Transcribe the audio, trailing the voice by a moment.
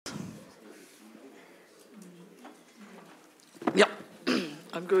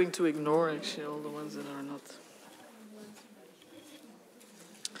going to ignore, actually, all the ones that are not.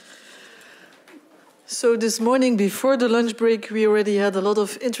 So this morning, before the lunch break, we already had a lot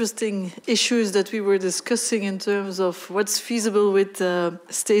of interesting issues that we were discussing in terms of what's feasible with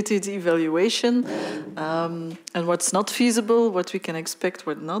state aid evaluation and what's not feasible, what we can expect,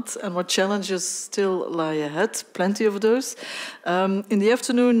 what not, and what challenges still lie ahead, plenty of those. In the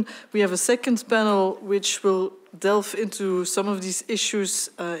afternoon, we have a second panel which will delve into some of these issues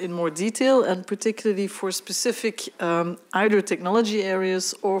in more detail, and particularly for specific either technology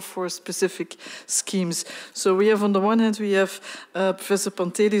areas or for specific schemes. So we have, on the one hand, we have Professor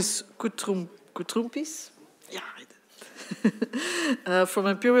Pantelis Koutroumpis. From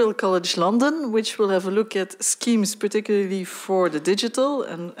Imperial College London, which will have a look at schemes particularly for the digital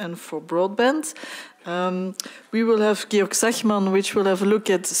and for broadband. We will have Georg Zachman, which will have a look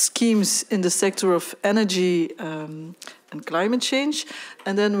at schemes in the sector of energy and climate change.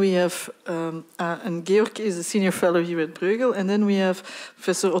 And then we have, and Georg is a senior fellow here at Bruegel. And then we have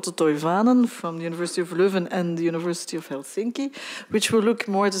Professor Otto Toivanen from the University of Leuven and the University of Helsinki, which will look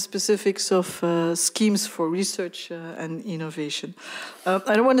more at the specifics of schemes for research and innovation.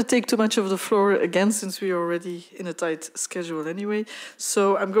 I don't want to take too much of the floor again, since we are already in a tight schedule anyway.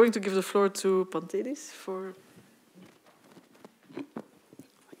 So I'm going to give the floor to Pantelis for...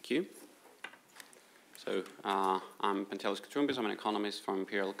 Thank you. So I'm Pantelis Koutroumpis. I'm an economist from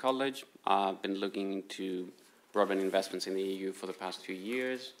Imperial College. I've been looking into broadband investments in the EU for the past few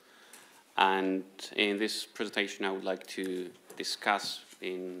years. And in this presentation, I would like to discuss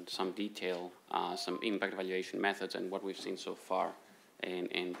in some detail some impact evaluation methods and what we've seen so far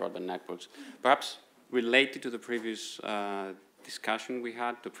in broadband networks. Perhaps related to the previous discussion we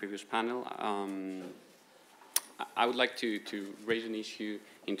had, the previous panel, I would like to raise an issue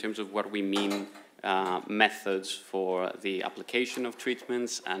in terms of what we mean methods for the application of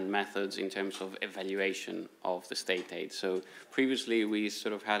treatments and methods in terms of evaluation of the state aid. So previously we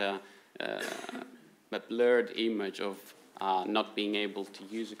sort of had a blurred image of not being able to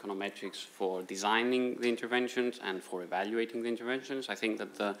use econometrics for designing the interventions and for evaluating the interventions. I think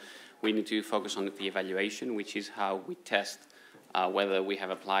that we need to focus on the evaluation, which is how we test whether we have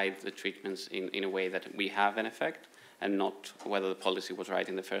applied the treatments in a way that we have an effect, and not whether the policy was right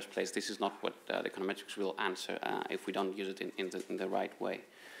in the first place. This is not what the econometrics will answer if we don't use it in the right way.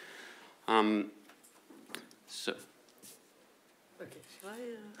 So. Okay, shall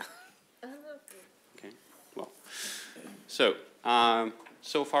I? Okay. Well,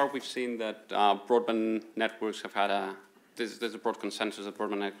 so far we've seen that broadband networks have had there's a broad consensus that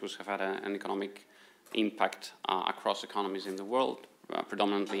broadband networks have had an economic impact across economies in the world,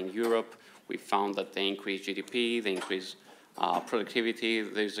 predominantly in Europe. We found that they increase GDP, they increase productivity,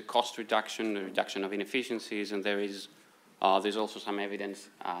 there's a cost reduction, a reduction of inefficiencies, and there's also some evidence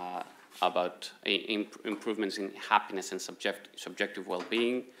about improvements in happiness and subjective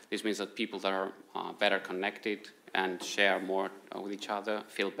well-being. This means that people that are better connected and share more with each other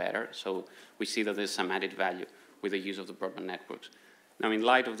feel better. So we see that there's some added value with the use of the broadband networks. Now, in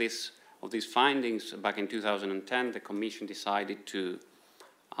light of these findings, back in 2010, the Commission decided to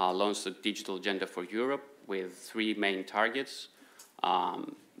launch the Digital Agenda for Europe with 3 main targets,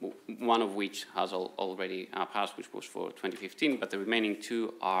 one of which has already passed, which was for 2015, but the remaining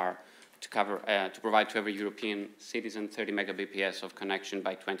 2 are to provide to every European citizen 30 megabps of connection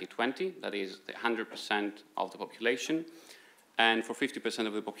by 2020, that is 100% of the population, and for 50%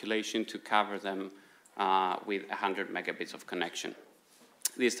 of the population to cover them with 100 megabits of connection.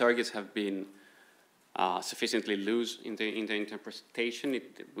 These targets have been sufficiently loose in the interpretation.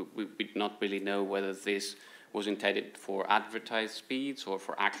 We did not really know whether this was intended for advertised speeds or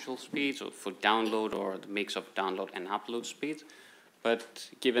for actual speeds or for download or the mix of download and upload speeds. But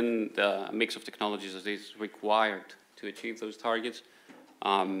given the mix of technologies that is required to achieve those targets,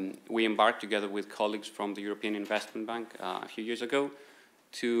 we embarked together with colleagues from the European Investment Bank a few years ago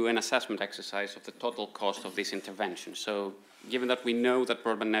to an assessment exercise of the total cost of this intervention. So given that we know that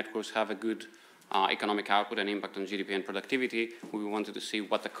broadband networks have a good economic output and impact on GDP and productivity, we wanted to see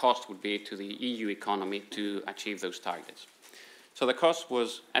what the cost would be to the EU economy to achieve those targets. So the cost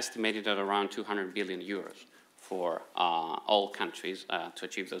was estimated at around 200 billion euros for all countries to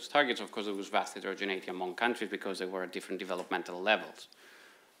achieve those targets. Of course, there was vast heterogeneity among countries because they were at different developmental levels.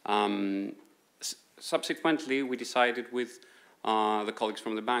 Subsequently, we decided with the colleagues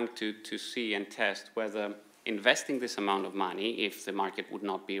from the bank to see and test whether investing this amount of money, if the market would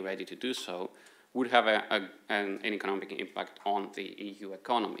not be ready to do so, would have an economic impact on the EU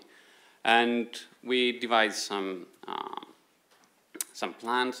economy. And we devised some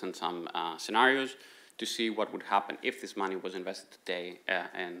plans and some scenarios to see what would happen if this money was invested today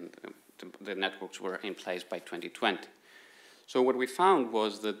and the networks were in place by 2020. So what we found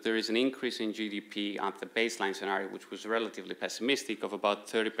was that there is an increase in GDP at the baseline scenario, which was relatively pessimistic, of about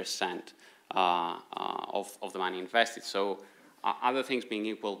 30% of the money invested. So other things being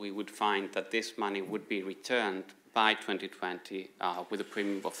equal, we would find that this money would be returned by 2020 with a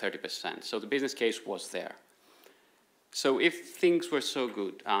premium of 30%. So the business case was there. So if things were so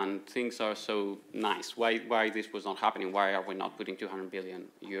good and things are so nice, why this was not happening? Why are we not putting 200 billion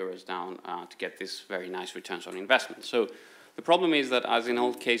euros down to get this very nice returns on investment? So the problem is that, as in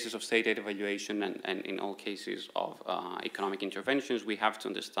all cases of state aid evaluation and in all cases of economic interventions, we have to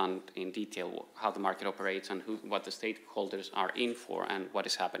understand in detail how the market operates and what the stakeholders are in for and what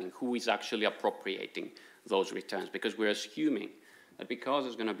is happening, who is actually appropriating those returns, because we're assuming that because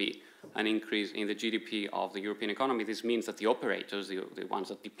there's going to be an increase in the GDP of the European economy, this means that the operators, the ones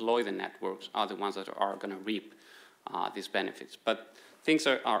that deploy the networks, are the ones that are going to reap these benefits. But things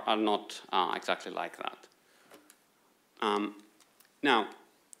are not exactly like that. Now,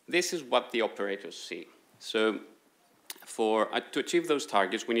 this is what the operators see. So to achieve those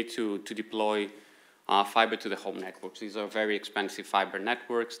targets, we need to deploy fiber to the home networks. These are very expensive fiber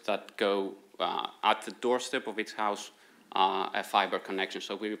networks that go at the doorstep of each house, a fiber connection.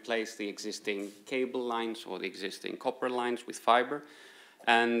 So we replace the existing cable lines or the existing copper lines with fiber.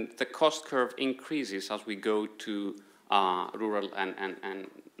 And the cost curve increases as we go to rural and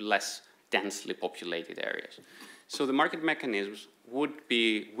less densely populated areas. So the market mechanisms would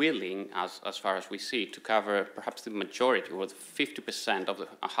be willing, as far as we see, to cover perhaps the majority or the 50% of the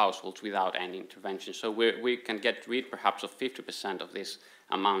households without any intervention. So we can get rid perhaps of 50% of this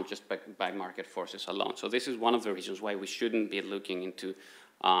amount just by market forces alone. So this is one of the reasons why we shouldn't be looking into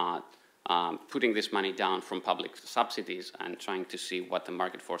putting this money down from public subsidies and trying to see what the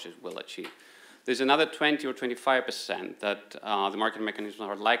market forces will achieve. There's another 20 or 25% that the market mechanisms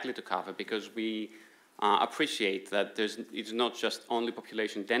are likely to cover, because we appreciate that it's not just only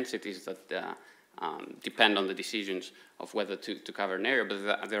population densities that depend on the decisions of whether to cover an area,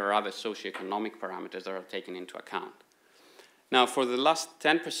 but there are other socioeconomic parameters that are taken into account. Now, for the last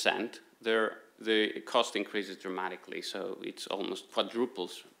 10%, the cost increases dramatically, so it's almost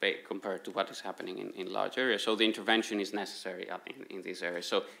quadruples compared to what is happening in large areas. So the intervention is necessary in these areas.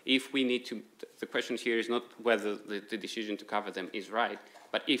 So if we need to, the question here is not whether the decision to cover them is right,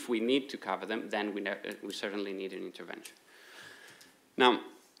 but if we need to cover them, then we certainly need an intervention. Now,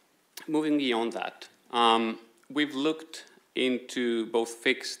 moving beyond that, we've looked into both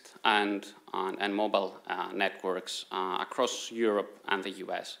fixed and mobile networks across Europe and the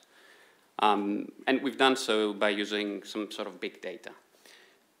US. And we've done so by using some sort of big data.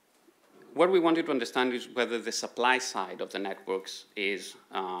 What we wanted to understand is whether the supply side of the networks is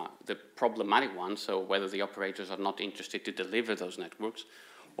the problematic one, so whether the operators are not interested to deliver those networks,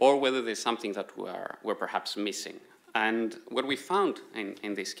 or whether there's something that we're perhaps missing. And what we found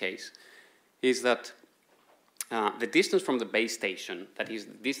in this case is that the distance from the base station, that is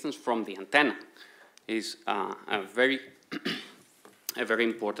the distance from the antenna, is a very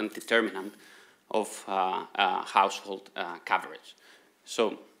important determinant of household coverage.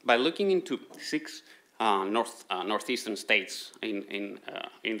 So by looking into 6 northeastern states in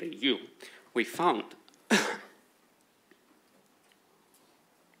the EU, we found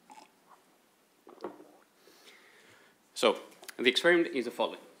so the experiment is the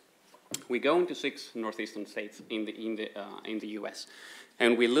following. We go into 6 northeastern states in the US,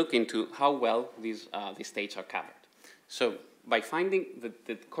 and we look into how well these states are covered. So by finding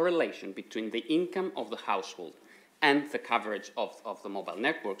the correlation between the income of the household and the coverage of the mobile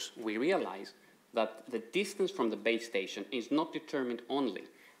networks, we realize that the distance from the base station is not determined only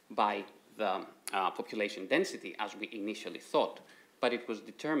by the population density, as we initially thought, but it was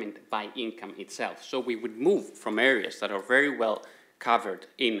determined by income itself. So we would move from areas that are very well covered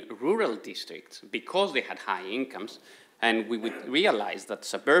in rural districts because they had high incomes, and we would realize that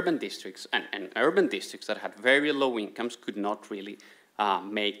suburban districts and urban districts that had very low incomes could not really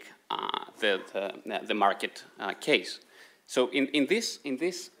make the market case. So in this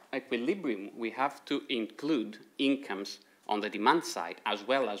equilibrium, we have to include incomes on the demand side as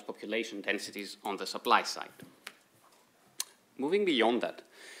well as population densities on the supply side. Moving beyond that,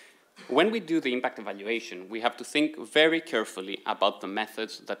 when we do the impact evaluation, we have to think very carefully about the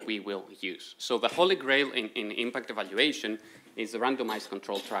methods that we will use. So the holy grail in impact evaluation is the randomized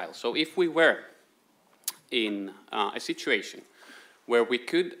control trial. So if we were in a situation where we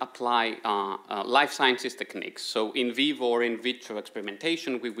could apply life sciences techniques, so in vivo or in vitro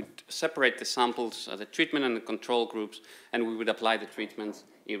experimentation, we would separate the samples, the treatment and the control groups, and we would apply the treatments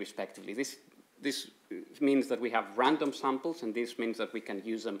irrespectively. This means that we have random samples, and this means that we can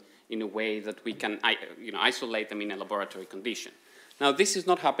use them in a way that we can isolate them in a laboratory condition. Now, this is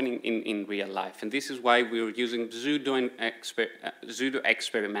not happening in real life, and this is why we're using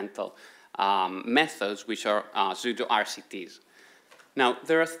pseudo-experimental methods, which are pseudo-RCTs. Now,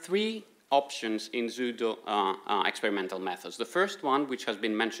 there are three options in pseudo-experimental methods. The first one, which has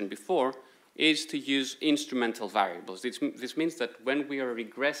been mentioned before, is to use instrumental variables. This means that when we are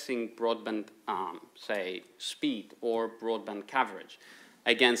regressing broadband, say, speed or broadband coverage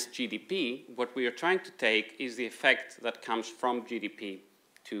against GDP, what we are trying to take is the effect that comes from GDP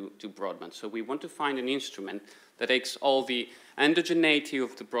to broadband. So we want to find an instrument that takes all the endogeneity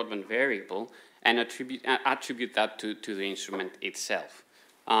of the broadband variable and attribute that to the instrument itself.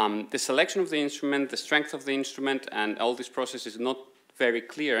 The selection of the instrument, the strength of the instrument, and all this process is not very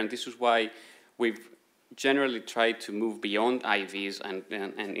clear, and this is why we've generally tried to move beyond IVs and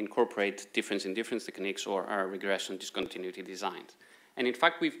incorporate difference in difference techniques or our regression discontinuity designs. And in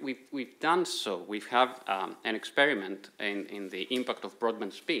fact, we've done so. We have an experiment in the impact of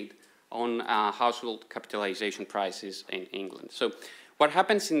broadband speed on household capitalization prices in England. So what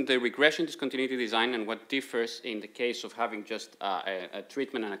happens in the regression discontinuity design and what differs in the case of having just a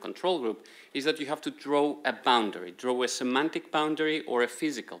treatment and a control group is that you have to draw a boundary, draw a semantic boundary or a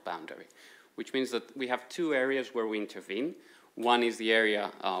physical boundary, which means that we have two areas where we intervene. One is the area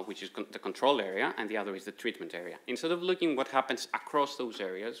which is the control area, and the other is the treatment area. Instead of looking what happens across those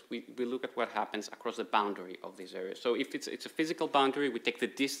areas, we look at what happens across the boundary of these areas. So if it's a physical boundary, we take the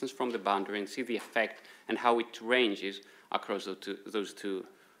distance from the boundary and see the effect and how it ranges across those two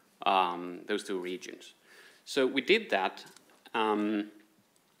regions. So we did that in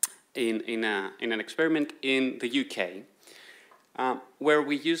an experiment in the UK, where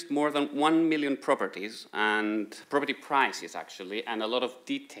we used more than 1 million properties and property prices, actually, and a lot of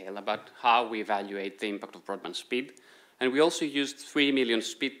detail about how we evaluate the impact of broadband speed. And we also used 3 million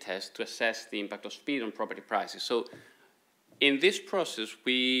speed tests to assess the impact of speed on property prices. So in this process,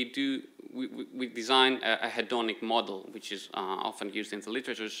 we design a hedonic model, which is often used in the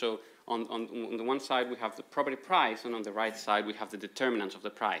literature. So on the one side, we have the property price, and on the right side, we have the determinants of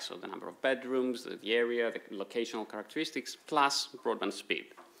the price, so the number of bedrooms, the area, the locational characteristics, plus broadband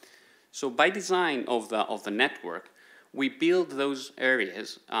speed. So by design of the network, we build those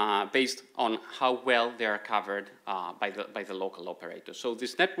areas based on how well they are covered by the local operator. So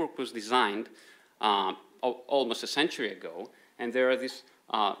this network was designed almost a century ago, and there are these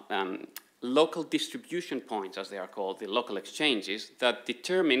local distribution points, as they are called, the local exchanges, that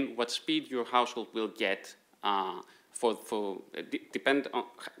determine what speed your household will get depend on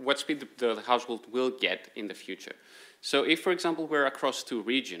what speed the household will get in the future. So if, for example, we're across two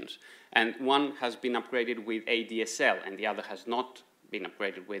regions, and one has been upgraded with ADSL and the other has not been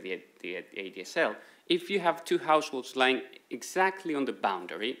upgraded with the ADSL, if you have two households lying exactly on the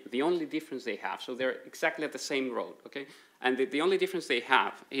boundary, the only difference they have, so they're exactly at the same road, okay? And the only difference they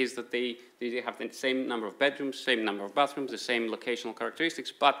have is that they have the same number of bedrooms, same number of bathrooms, the same locational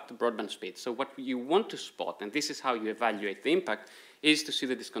characteristics, but the broadband speed. So what you want to spot, and this is how you evaluate the impact, is to see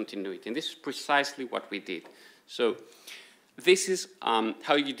the discontinuity. And this is precisely what we did. So this is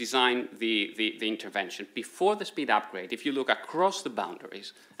how you design the intervention. Before the speed upgrade, if you look across the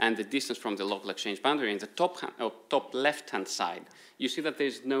boundaries and the distance from the local exchange boundary in the top left-hand side, you see that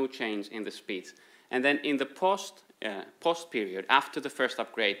there's no change in the speeds. And then in the post period, after the first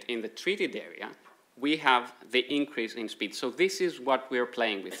upgrade in the treated area, we have the increase in speed. So this is what we're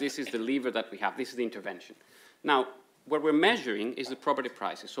playing with. This is the lever that we have. This is the intervention. Now, what we're measuring is the property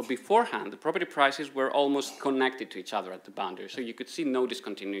prices. So beforehand, the property prices were almost connected to each other at the boundary. So you could see no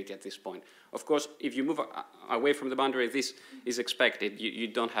discontinuity at this point. Of course, if you move away from the boundary, this is expected. You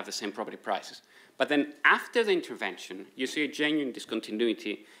don't have the same property prices. But then after the intervention, you see a genuine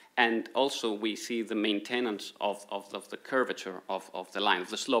discontinuity. And also, we see the maintenance of the curvature of the line, of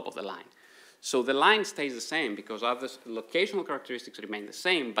the slope of the line. So the line stays the same because other locational characteristics remain the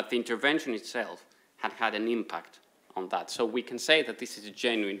same, but the intervention itself had an impact on that. So we can say that this is a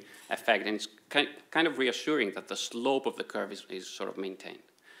genuine effect, and it's kind of reassuring that the slope of the curve is sort of maintained.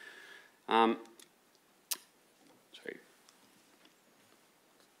 Sorry.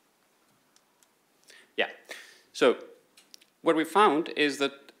 Yeah. So what we found is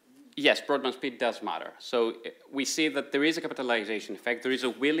that yes, broadband speed does matter. So we see that there is a capitalization effect. There is a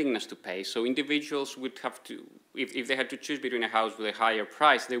willingness to pay. So individuals would have to, if they had to choose between a house with a higher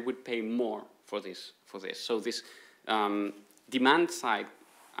price, they would pay more for this. So this demand side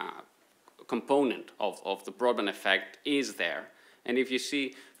component of the broadband effect is there. And if you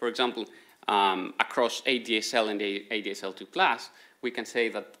see, for example, across ADSL and ADSL2+, we can say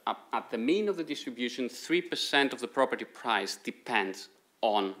that at the mean of the distribution, 3% of the property price depends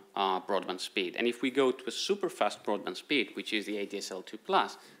on broadband speed. And if we go to a super fast broadband speed, which is the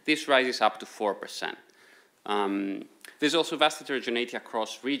ADSL2+, this rises up to 4%. There's also vast heterogeneity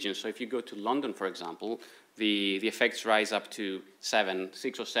across regions. So if you go to London, for example, the effects rise up to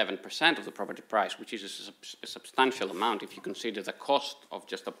 6 or 7% of the property price, which is a substantial amount if you consider the cost of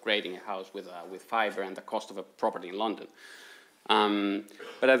just upgrading a house with fiber and the cost of a property in London.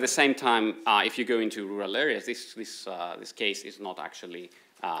 But at the same time, if you go into rural areas, this case is not actually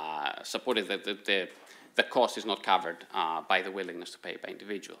supported. The cost is not covered by the willingness to pay by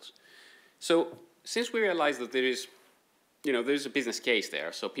individuals. So since we realize that there's a business case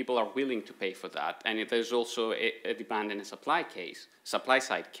there, so people are willing to pay for that, and there's also a demand and a supply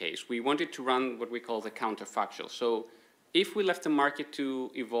side case, we wanted to run what we call the counterfactual. So if we left the market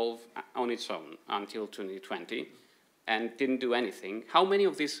to evolve on its own until 2020 and didn't do anything, how many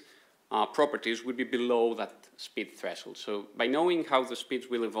of these properties would be below that speed threshold? So by knowing how the speeds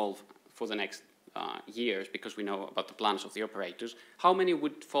will evolve for the next years, because we know about the plans of the operators, how many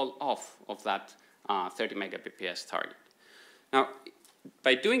would fall off of that 30 megabps target? Now,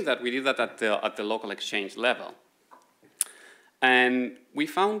 by doing that, we did that at the local exchange level. And we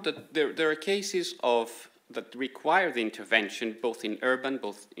found that there are cases that require the intervention both in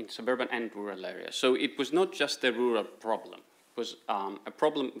suburban and rural areas. So it was not just a rural problem. It was a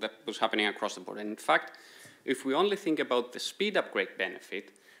problem that was happening across the board. And in fact, if we only think about the speed upgrade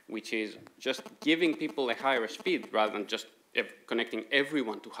benefit, which is just giving people a higher speed rather than just connecting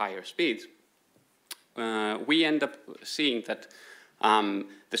everyone to higher speeds, we end up seeing that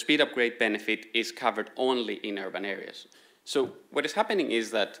the speed upgrade benefit is covered only in urban areas. So what is happening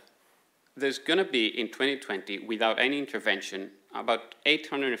is that there's going to be, in 2020, without any intervention, about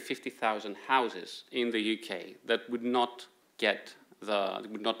 850,000 houses in the UK that would not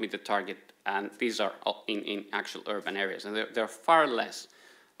meet the target, and these are in actual urban areas, and there are far less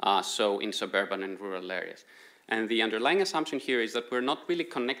so in suburban and rural areas. And the underlying assumption here is that we're not really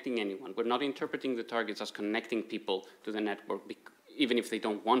connecting anyone. We're not interpreting the targets as connecting people to the network, even if they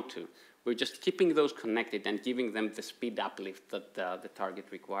don't want to. We're just keeping those connected and giving them the speed uplift that the target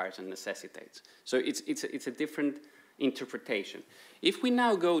requires and necessitates. So it's a different interpretation. If we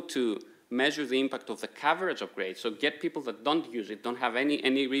now go to measure the impact of the coverage upgrade, so get people that don't use it, don't have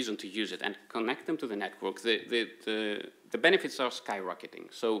any reason to use it, and connect them to the network, the benefits are skyrocketing.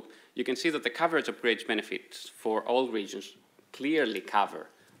 So you can see that the coverage upgrades benefits for all regions clearly cover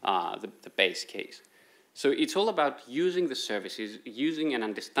the base case. So it's all about using the services, using and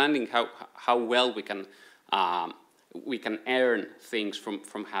understanding how well we can earn things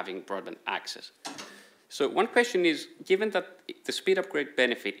from having broadband access. So one question is, given that the speed upgrade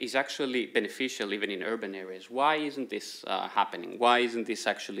benefit is actually beneficial even in urban areas, why isn't this happening? Why isn't this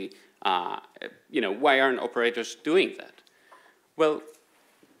actually, why aren't operators doing that? Well,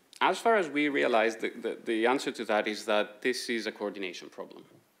 as far as we realize, the answer to that is that this is a coordination problem.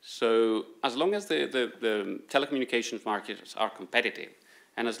 So as long as the telecommunications markets are competitive,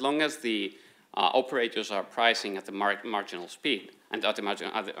 and as long as the operators are pricing at the marginal speed and at the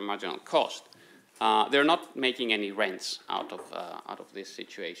marginal cost, they're not making any rents out of this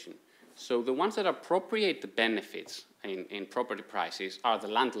situation. So the ones that appropriate the benefits in property prices are the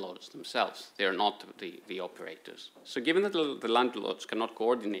landlords themselves. They're not the operators. So given that the landlords cannot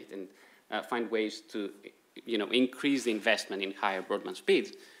coordinate and find ways to increase the investment in higher broadband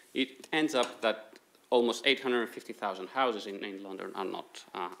speeds, it ends up that almost 850,000 houses in London are not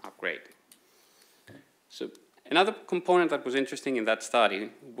upgraded. So another component that was interesting in that study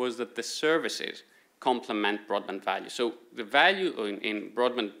was that the services complement broadband value. So the value in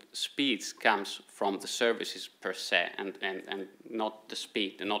broadband speeds comes from the services per se, and not the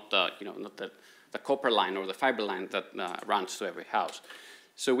speed, and not the copper line or the fiber line that runs to every house.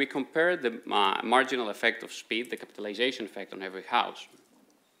 So we compared the marginal effect of speed, the capitalization effect on every house,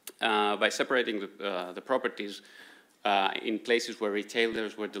 by separating the properties in places where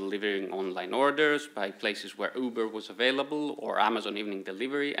retailers were delivering online orders, by places where Uber was available or Amazon evening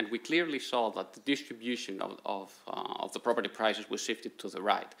delivery, and we clearly saw that the distribution of the property prices was shifted to the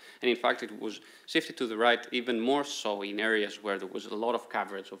right. And in fact, it was shifted to the right even more so in areas where there was a lot of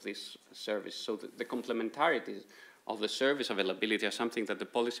coverage of this service. So the complementarities of the service availability are something that the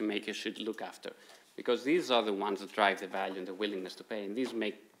policymakers should look after, because these are the ones that drive the value and the willingness to pay, and these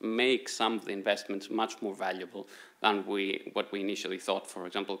make some of the investments much more valuable than what we initially thought, for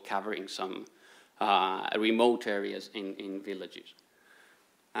example, covering some remote areas in villages.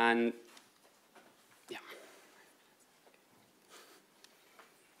 And yeah.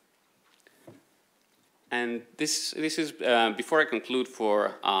 And this is before I conclude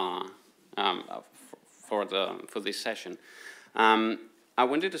for this session. I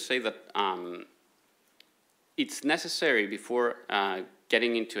wanted to say that it's necessary before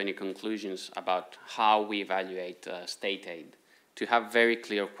getting into any conclusions about how we evaluate state aid to have very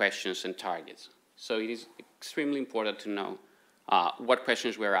clear questions and targets. So it is extremely important to know what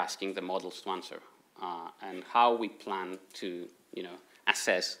questions we're asking the models to answer and how we plan to,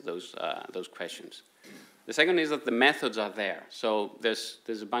 assess those questions. The second is that the methods are there. So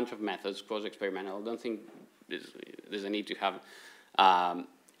there's a bunch of methods, cross-experimental. I don't think there's a need to have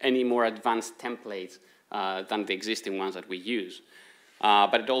any more advanced templates than the existing ones that we use.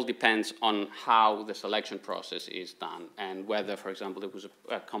 But it all depends on how the selection process is done and whether, for example, there was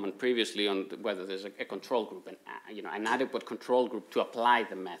a comment previously on whether there's a control group, an adequate control group to apply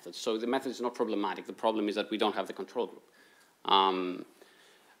the method. So the method is not problematic. The problem is that we don't have the control group.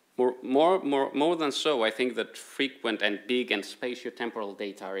 More than so, I think that frequent and big and spatiotemporal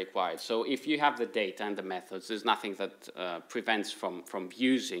data are required. So if you have the data and the methods, there's nothing that prevents from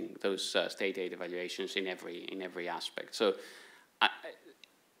using those state aid evaluations in every aspect. So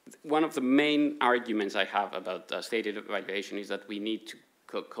one of the main arguments I have about state aid evaluation is that we need to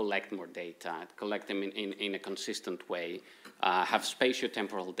collect more data, collect them in a consistent way, have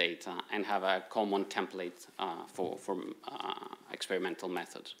spatiotemporal data, and have a common template for experimental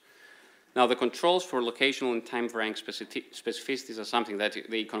methods. Now, the controls for locational and time-varying specificities are something that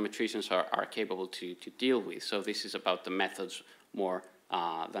the econometricians are capable to deal with. So this is about the methods more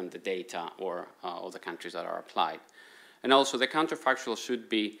than the data or the countries that are applied. And also, the counterfactual should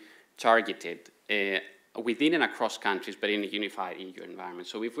be targeted within and across countries, but in a unified EU environment.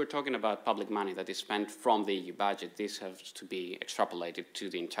 So if we're talking about public money that is spent from the EU budget, this has to be extrapolated to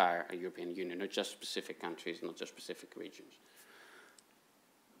the entire European Union, not just specific countries, not just specific regions.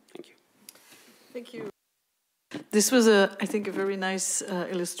 Thank you. Thank you. This was, I think, a very nice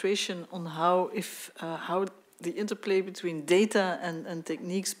illustration on how the interplay between data and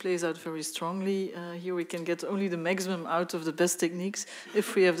techniques plays out very strongly. Here we can get only the maximum out of the best techniques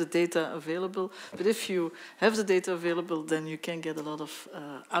if we have the data available. But if you have the data available, then you can get a lot of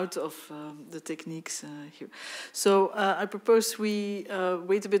out of the techniques here. So I propose we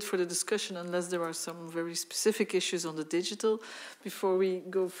wait a bit for the discussion unless there are some very specific issues on the digital before we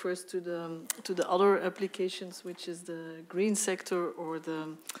go first to the other applications, which is the green sector or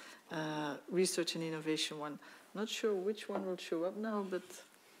the research and innovation one. Not sure which one will show up now, but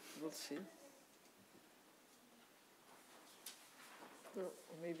we'll see. Or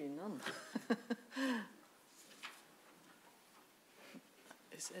maybe none.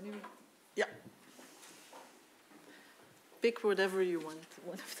 Is anyone? Yeah. Pick whatever you want,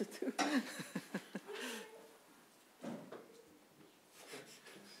 one of the two.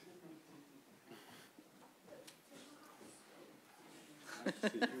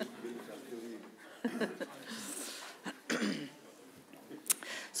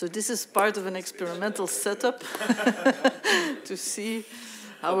 So this is part of an experimental setup to see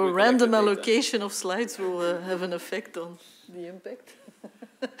how a random allocation of slides will have an effect on the impact.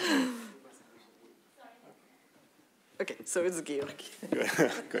 Okay, so it's Georg.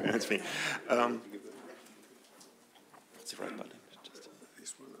 Good, it's me. What's the right button?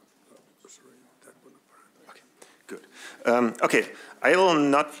 This one, sorry, that one. Okay, good. Okay, I will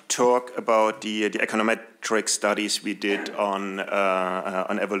not talk about the econometric studies we did on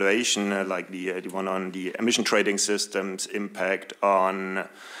evaluation, like the one on the emission trading systems impact on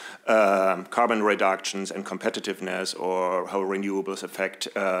carbon reductions and competitiveness, or how renewables affect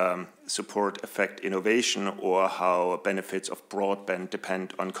innovation, or how benefits of broadband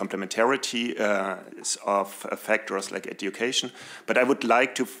depend on complementarity of factors like education. But I would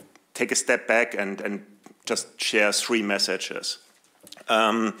like to take a step back and just share three messages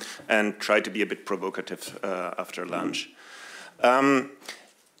and try to be a bit provocative after lunch.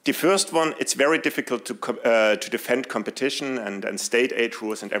 The first one, it's very difficult to defend competition and state aid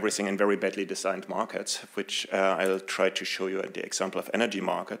rules and everything in very badly designed markets, which I'll try to show you in the example of energy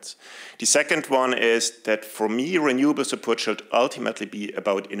markets. The second one is that for me, renewable support should ultimately be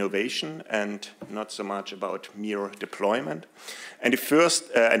about innovation and not so much about mere deployment. And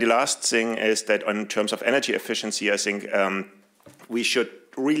the last thing is that in terms of energy efficiency, I think we should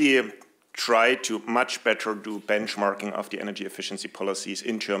really try to much better do benchmarking of the energy efficiency policies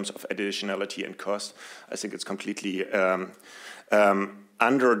in terms of additionality and cost. I think it's completely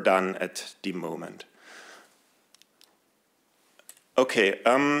underdone at the moment. Okay,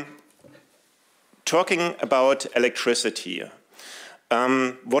 talking about electricity.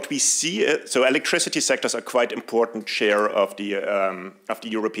 What we see, so electricity sectors are quite important share of the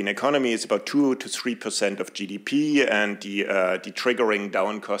European economy. It's about 2 to 3% of GDP, and the triggering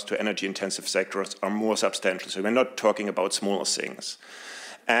down cost to energy-intensive sectors are more substantial. So we're not talking about small things.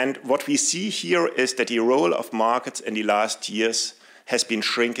 And what we see here is that the role of markets in the last years has been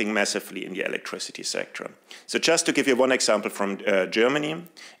shrinking massively in the electricity sector. So just to give you one example from Germany,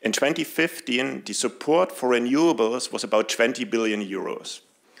 in 2015, the support for renewables was about 20 billion euros.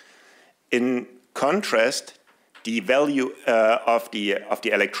 In contrast, the value of the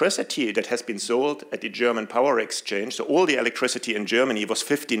electricity that has been sold at the German Power Exchange, so all the electricity in Germany was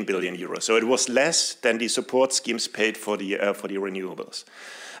 15 billion euros. So it was less than the support schemes paid for the renewables.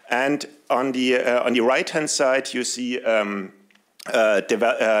 And on the right-hand side, you see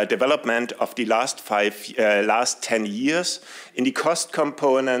development of the last 10 years in the cost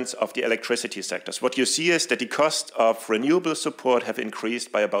components of the electricity sectors. What you see is that the cost of renewable support have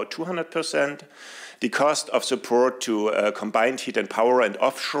increased by about 200%. The cost of support to combined heat and power and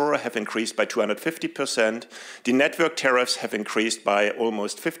offshore have increased by 250%. The network tariffs have increased by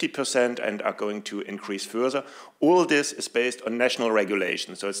almost 50% and are going to increase further. All this is based on national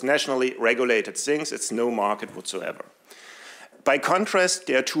regulation. So it's nationally regulated things. It's no market whatsoever. By contrast,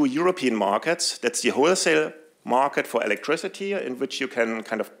 there are two European markets. That's the wholesale market for electricity, in which you can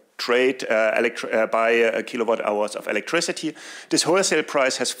kind of trade, buy kilowatt hours of electricity. This wholesale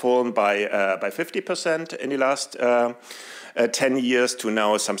price has fallen by 50% in the last 10 years to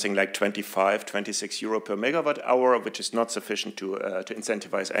now something like 25, 26 euro per megawatt hour, which is not sufficient to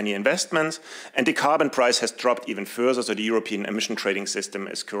incentivize any investments. And the carbon price has dropped even further, so the European emission trading system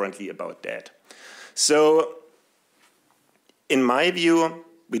is currently about dead. So, in my view,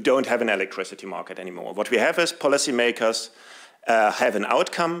 we don't have an electricity market anymore. What we have is policymakers have an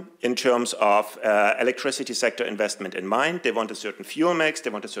outcome in terms of electricity sector investment in mind. They want a certain fuel mix, they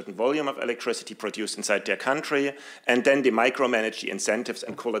want a certain volume of electricity produced inside their country, and then they micromanage the incentives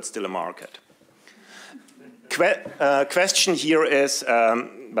and call it still a market. Question here is,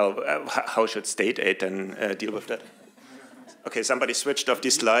 how should state aid then deal with that? Okay, somebody switched off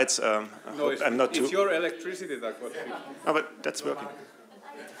these slides. No, I'm not too... It's your electricity that got... Oh, but that's working.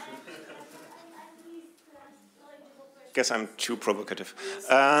 Guess I'm too provocative.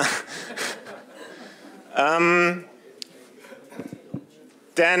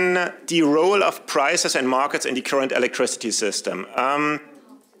 Then the role of prices and markets in the current electricity system. No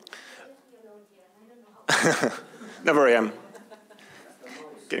worry, I'm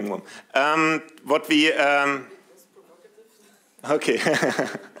getting warm. What we... Okay.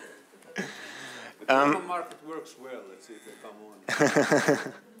 The market works well. Let's see if they come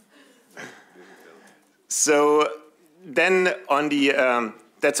on. So then on the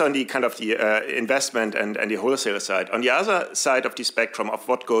that's on the kind of the investment and the wholesale side. On the other side of the spectrum of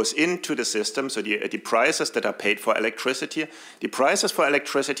what goes into the system, so the prices that are paid for electricity, the prices for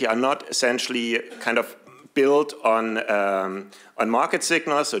electricity are not essentially kind of built on market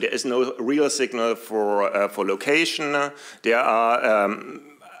signals, so there is no real signal for location. There are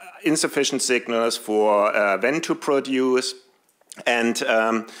insufficient signals for when to produce, and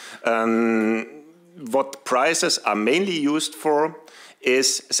what prices are mainly used for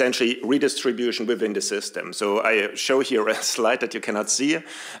is essentially redistribution within the system. So I show here a slide that you cannot see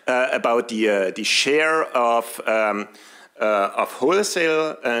about the share of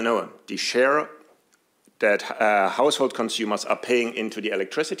wholesale. The share that household consumers are paying into the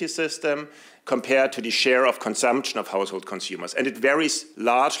electricity system compared to the share of consumption of household consumers. And it varies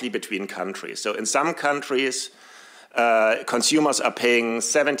largely between countries. So in some countries, consumers are paying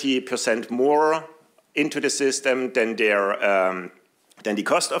 70% more into the system than the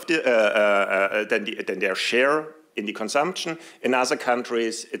cost of than their share in the consumption. In other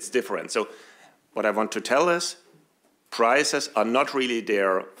countries, it's different. So what I want to tell is prices are not really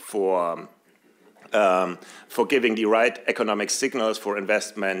there for giving the right economic signals for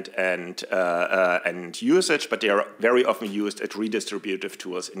investment and usage, but they are very often used as redistributive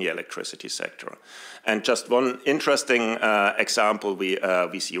tools in the electricity sector. And just one interesting example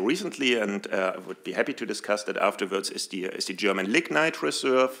we see recently, and I would be happy to discuss that afterwards, is the German lignite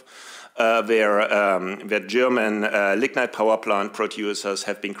reserve, where German lignite power plant producers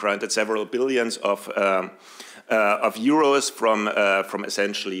have been granted several billions of euros from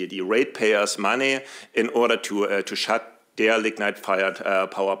essentially the ratepayers' money in order to shut their lignite-fired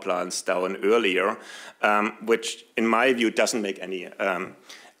power plants down earlier, which, in my view, doesn't make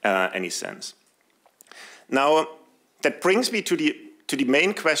any sense. Now, that brings me to the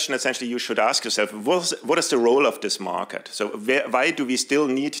main question. Essentially, you should ask yourself: what is the role of this market? So, why do we still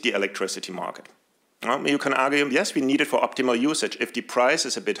need the electricity market? You can argue, yes, we need it for optimal usage. If the price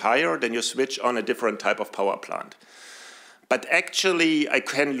is a bit higher, then you switch on a different type of power plant. But actually, I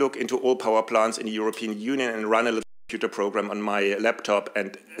can look into all power plants in the European Union and run a little computer program on my laptop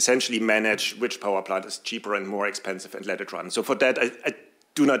and essentially manage which power plant is cheaper and more expensive and let it run. So for that, I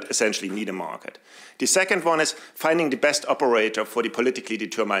do not essentially need a market. The second one is finding the best operator for the politically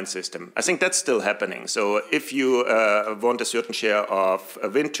determined system. I think that's still happening. So if you want a certain share of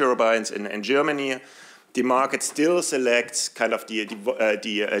wind turbines in Germany, the market still selects kind of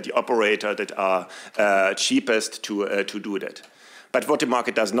the operator that are cheapest to do that. But what the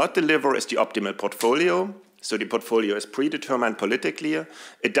market does not deliver is the optimal portfolio. So the portfolio is predetermined politically.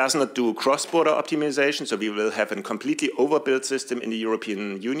 It does not do cross-border optimization, so we will have a completely overbuilt system in the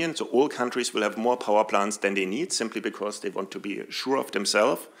European Union. So all countries will have more power plants than they need, simply because they want to be sure of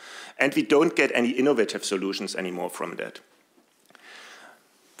themselves. And we don't get any innovative solutions anymore from that.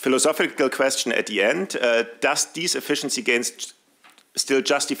 Philosophical question at the end, does these efficiency gains still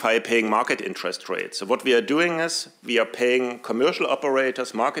justify paying market interest rates? So what we are doing is we are paying commercial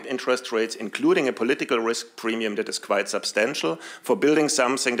operators market interest rates, including a political risk premium that is quite substantial for building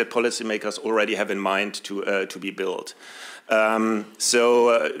something that policymakers already have in mind to be built.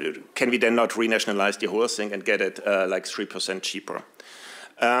 So can we then not renationalize the whole thing and get it like 3% cheaper?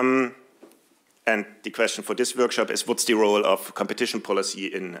 And the question for this workshop is, what's the role of competition policy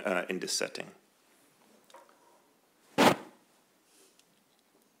in this setting?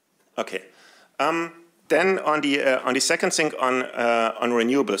 Okay. Then on the second thing on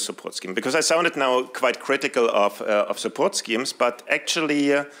renewable support scheme, because I sounded now quite critical of support schemes, but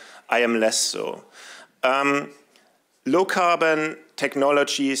actually I am less so. Low carbon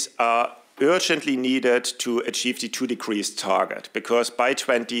technologies are urgently needed to achieve the 2 degrees target, because by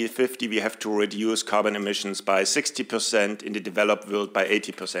 2050 we have to reduce carbon emissions by 60%, in the developed world by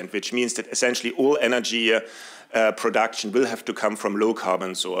 80%, which means that essentially all energy production will have to come from low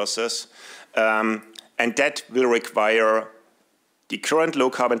carbon sources. And that will require the current low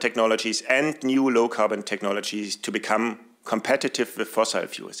carbon technologies and new low carbon technologies to become competitive with fossil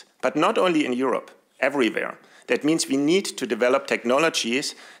fuels. But not only in Europe, everywhere. That means we need to develop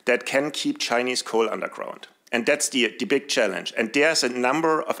technologies that can keep Chinese coal underground. And that's the big challenge. And there's a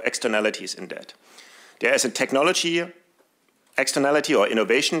number of externalities in that. There is a technology externality or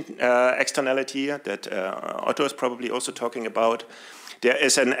innovation externality that Otto is probably also talking about. There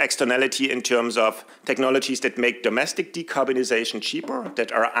is an externality in terms of technologies that make domestic decarbonization cheaper,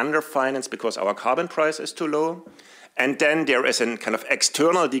 that are underfinanced because our carbon price is too low. And then there is a kind of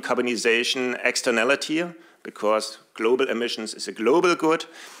external decarbonization externality, because global emissions is a global good.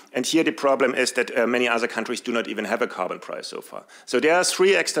 And here the problem is that many other countries do not even have a carbon price so far. So there are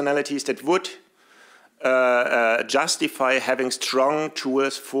 3 externalities that would justify having strong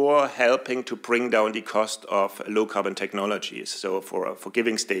tools for helping to bring down the cost of low carbon technologies, so for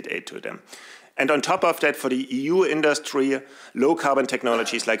giving state aid to them. And on top of that, for the EU industry, low carbon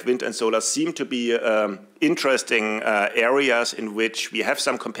technologies like wind and solar seem to be interesting areas in which we have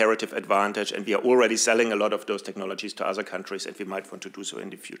some comparative advantage, and we are already selling a lot of those technologies to other countries, and we might want to do so in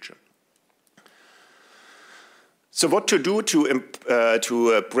the future. So what to do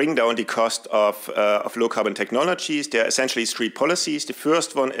to bring down the cost of low carbon technologies? There are essentially 3 policies. The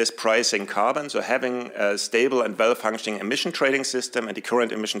first one is pricing carbon, so having a stable and well-functioning emission trading system. And the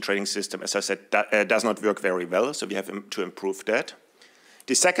current emission trading system, as I said, does not work very well, so we have to improve that.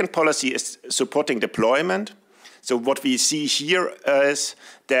 The second policy is supporting deployment. So what we see here is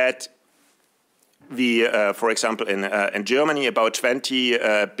that we, for example, in Germany, about 20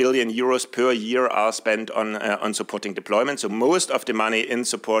 billion euros per year are spent on supporting deployment. So most of the money in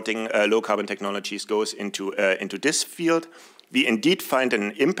supporting low carbon technologies goes into this field. We indeed find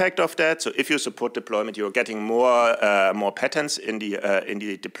an impact of that. So if you support deployment, you're getting more patents in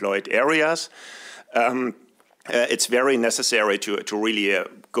the deployed areas. It's very necessary to really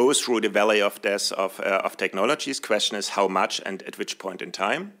go through the valley of death of technologies. Question is how much and at which point in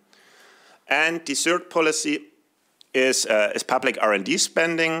time. And the third policy is public R&D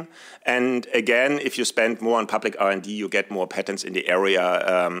spending. And again, if you spend more on public R&D, you get more patents in the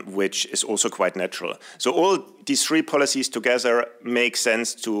area, which is also quite natural. So all these 3 policies together make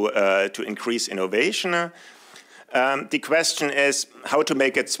sense to increase innovation. The question is how to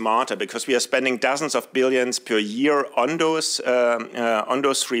make it smarter, because we are spending dozens of billions per year on those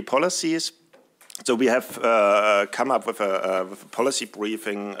 3 policies. So we have come up with a policy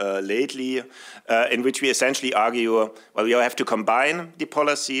briefing lately in which we essentially argue, well, you have to combine the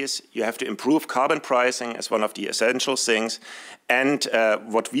policies, you have to improve carbon pricing as one of the essential things, And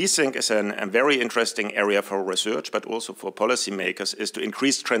what we think is a very interesting area for research, but also for policymakers, is to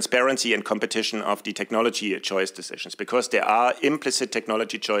increase transparency and competition of the technology choice decisions, because there are implicit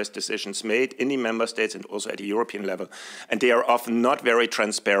technology choice decisions made in the member states and also at the European level. And they are often not very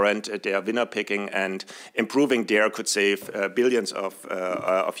transparent. They are winner picking, and improving there could save billions of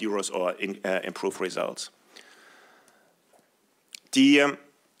euros or improve results. The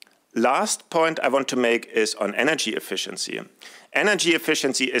last point I want to make is on energy efficiency. Energy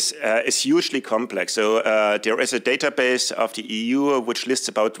efficiency is hugely complex. So there is a database of the EU which lists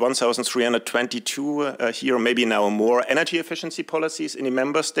about 1,322 here, maybe now more, energy efficiency policies in the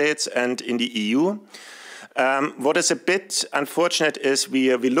member states and in the EU. What is a bit unfortunate is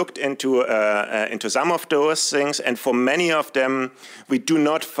we looked into some of those things, and for many of them we do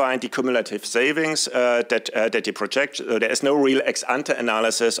not find the cumulative savings that they project. There is no real ex-ante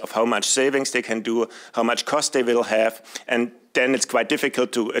analysis of how much savings they can do, how much cost they will have, and then it's quite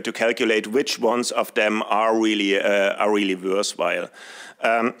difficult to calculate which ones of them are really worthwhile.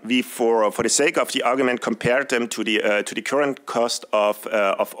 We, for the sake of the argument, compared them to the current cost of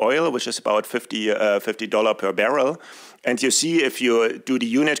oil, which is about $50 per barrel. And you see, if you do the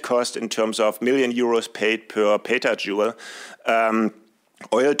unit cost in terms of million euros paid per petajoule,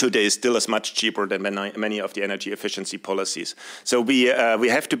 oil today still is much cheaper than many of the energy efficiency policies. So we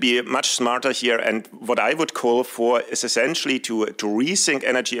have to be much smarter here, and what I would call for is essentially to rethink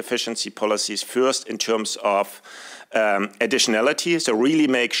energy efficiency policies first in terms of additionality. So really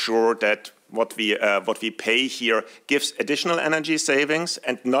make sure that what we pay here gives additional energy savings,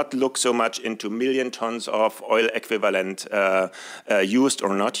 and not look so much into million tons of oil equivalent used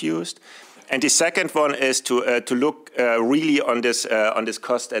or not used. And the second one is to look really on this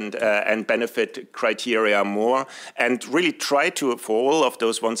cost and benefit criteria more, and really try to, for all of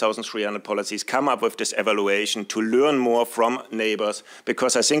those 1,300 policies, come up with this evaluation to learn more from neighbors,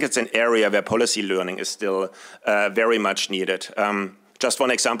 because I think it's an area where policy learning is still very much needed. Just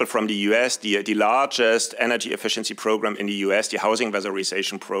one example from the US, the largest energy efficiency program in the US, the housing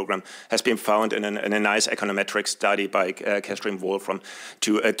weatherization program, has been found in a nice econometric study by Kestrel Wolfram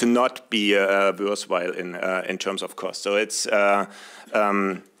to not be worthwhile in terms of cost. So it's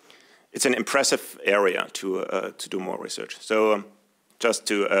an impressive area to do more research. So just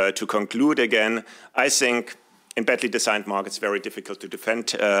to conclude again, I think in badly designed markets, very difficult to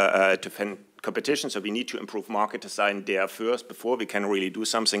defend competition, so we need to improve market design there first before we can really do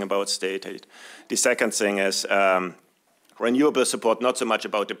something about state aid. The second thing is renewable support, not so much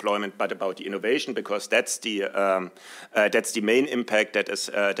about deployment, but about the innovation, because that's the main impact that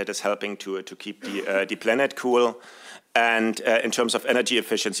is helping to keep the planet cool. And in terms of energy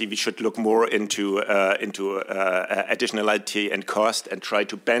efficiency, we should look more into additionality and cost, and try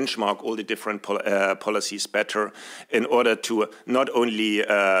to benchmark all the different policies better in order to not only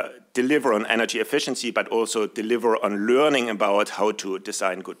deliver on energy efficiency, but also deliver on learning about how to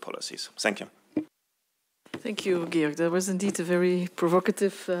design good policies. Thank you. Thank you, Georg. That was indeed a very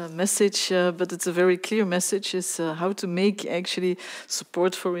provocative message, but it's a very clear message, is how to make actually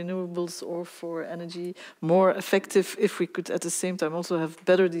support for renewables or for energy more effective if we could at the same time also have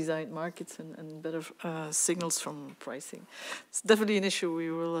better designed markets and better signals from pricing. It's definitely an issue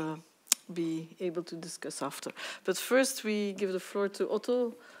we will be able to discuss after. But first we give the floor to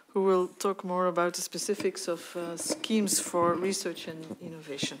Otto, who will talk more about the specifics of schemes for research and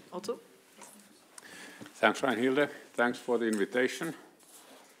innovation. Otto? Thanks, Reinhilde. Thanks for the invitation.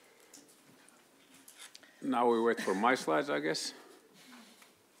 Now we wait for my slides, I guess.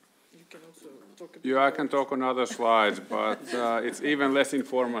 You can also talk about I can talk on other slides, but it's even less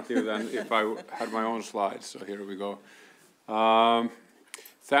informative than if I had my own slides. So here we go.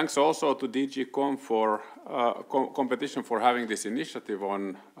 Thanks also to DG Com for competition for having this initiative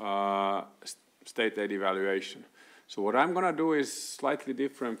on state aid evaluation. So what I'm going to do is slightly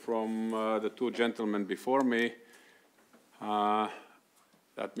different from the two gentlemen before me.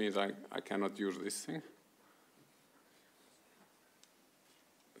 That means I cannot use this thing.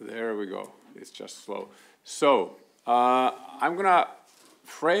 There we go. It's just slow. So I'm going to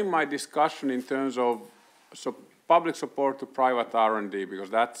frame my discussion in terms of public support to private R&D, because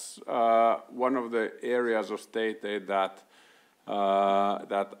that's one of the areas of state aid that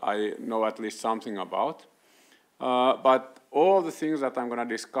I know at least something about. But all the things that I'm going to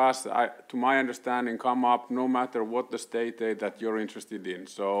discuss, to my understanding, come up no matter what the state aid that you're interested in.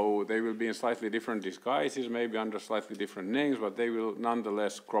 So they will be in slightly different disguises, maybe under slightly different names, but they will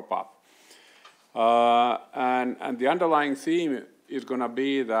nonetheless crop up. And the underlying theme is going to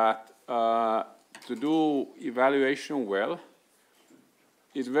be that to do evaluation well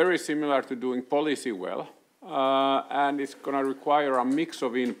is very similar to doing policy well. and it's going to require a mix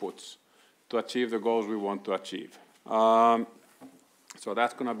of inputs to achieve the goals we want to achieve. So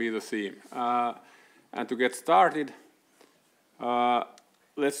that's going to be the theme. And to get started,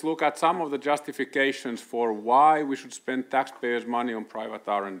 let's look at some of the justifications for why we should spend taxpayers' money on private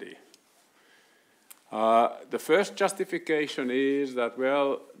R&D. The first justification is that,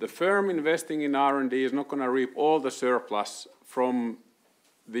 well, the firm investing in R&D is not going to reap all the surplus from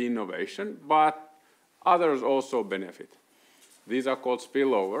the innovation, but others also benefit. These are called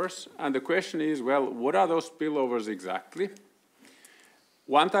spillovers. And the question is, well, what are those spillovers exactly?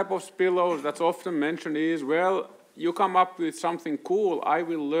 One type of spillover that's often mentioned is, well, you come up with something cool, I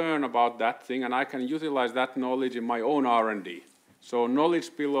will learn about that thing, and I can utilize that knowledge in my own R&D. So knowledge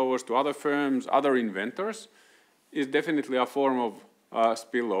spillovers to other firms, other inventors, is definitely a form of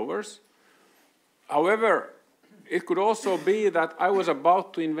spillovers. However, it could also be that I was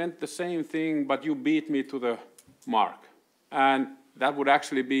about to invent the same thing, but you beat me to the mark. And that would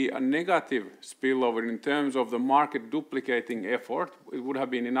actually be a negative spillover in terms of the market duplicating effort. It would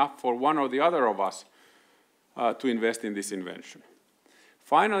have been enough for one or the other of us to invest in this invention.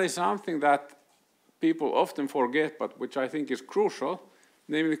 Finally, something that people often forget, but which I think is crucial,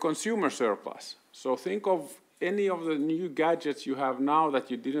 namely consumer surplus. So think of any of the new gadgets you have now that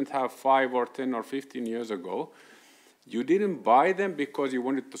you didn't have 5 or 10 or 15 years ago. You didn't buy them because you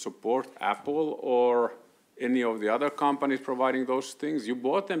wanted to support Apple or any of the other companies providing those things. You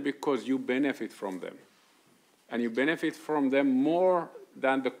bought them because you benefit from them. And you benefit from them more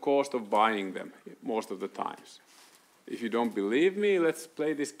than the cost of buying them most of the times. If you don't believe me, let's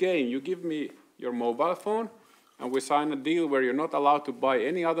play this game. You give me your mobile phone, and we sign a deal where you're not allowed to buy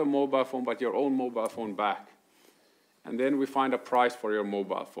any other mobile phone but your own mobile phone back. And then we find a price for your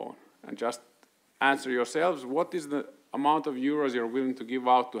mobile phone. And just answer yourselves, what is the amount of euros you're willing to give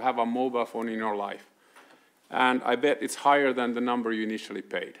out to have a mobile phone in your life? And I bet it's higher than the number you initially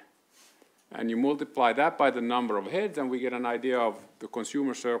paid. And you multiply that by the number of heads, and we get an idea of the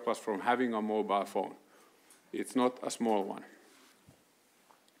consumer surplus from having a mobile phone. It's not a small one.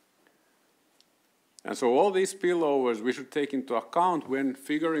 And so all these spillovers we should take into account when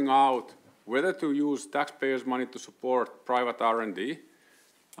figuring out whether to use taxpayers' money to support private R&D,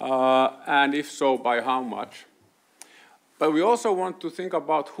 and if so, by how much. But we also want to think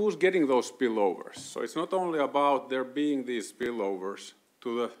about who's getting those spillovers. So it's not only about there being these spillovers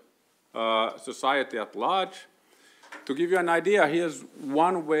to the society at large. To give you an idea, here's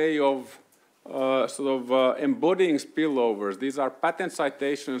one way of embodying spillovers. These are patent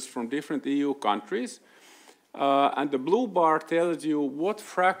citations from different EU countries. And the blue bar tells you what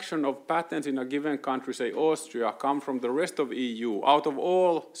fraction of patents in a given country, say Austria, come from the rest of EU, out of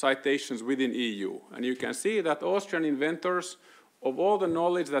all citations within EU. And you can see that Austrian inventors, of all the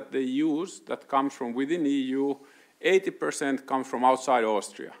knowledge that they use that comes from within EU, 80% comes from outside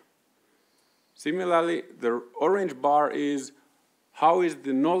Austria. Similarly, the orange bar is how is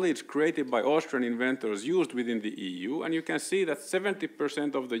the knowledge created by Austrian inventors used within the EU? And you can see that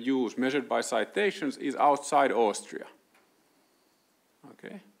 70% of the use measured by citations is outside Austria.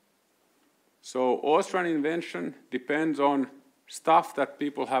 Okay? So Austrian invention depends on stuff that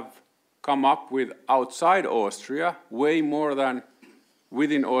people have come up with outside Austria, way more than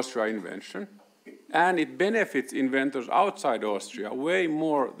within Austria invention. And it benefits inventors outside Austria way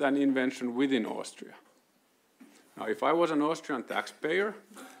more than invention within Austria. Now, if I was an Austrian taxpayer,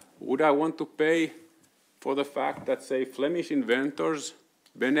 would I want to pay for the fact that, say, Flemish inventors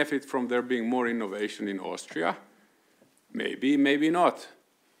benefit from there being more innovation in Austria? Maybe, maybe not.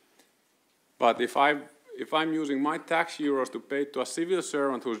 But if I'm using my tax euros to pay to a civil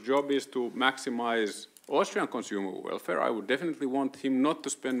servant whose job is to maximize Austrian consumer welfare, I would definitely want him not to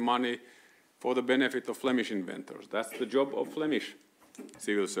spend money for the benefit of Flemish inventors. That's the job of Flemish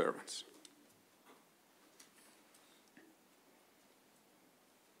civil servants.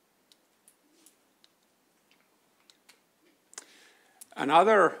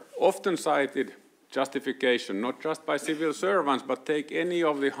 Another often cited justification, not just by civil servants, but take any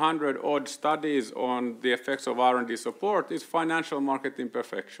of the 100-odd studies on the effects of R&D support, is financial market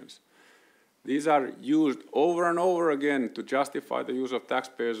imperfections. These are used over and over again to justify the use of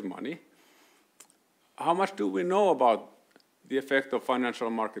taxpayers' money. How much do we know about the effect of financial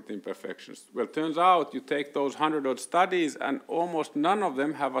market imperfections? Well, it turns out you take those 100-odd studies and almost none of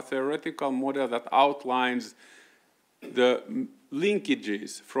them have a theoretical model that outlines the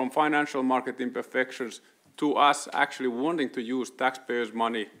linkages from financial market imperfections to us actually wanting to use taxpayers'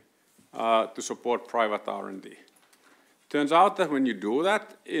 money to support private R&D. Turns out that when you do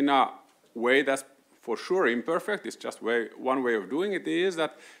that in a way that's for sure imperfect, it's just one way of doing it, is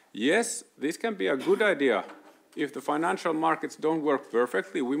that Yes, this can be a good idea. If the financial markets don't work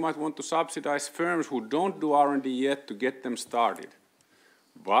perfectly, we might want to subsidize firms who don't do R&D yet to get them started.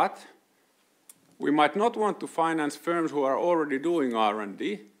 But we might not want to finance firms who are already doing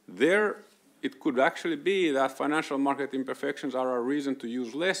R&D. There, it could actually be that financial market imperfections are a reason to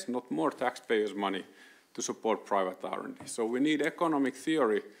use less, not more taxpayers' money to support private R&D. So we need economic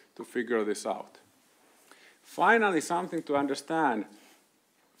theory to figure this out. Finally, something to understand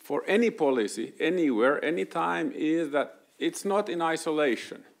for any policy, anywhere, anytime, is that it's not in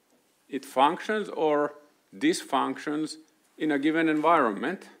isolation. It functions or dysfunctions in a given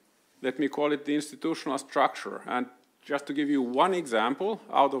environment. Let me call it the institutional structure. And just to give you one example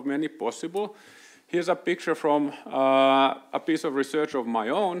out of many possible, here's a picture from a piece of research of my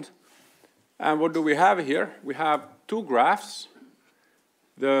own. And what do we have here? We have two graphs.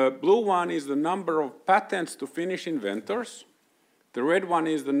 The blue one is the number of patents to Finnish inventors. The red one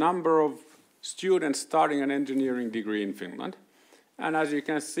is the number of students starting an engineering degree in Finland. And as you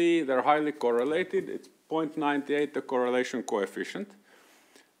can see, they're highly correlated. It's 0.98, the correlation coefficient.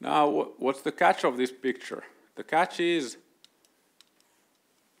 Now, what's the catch of this picture? The catch is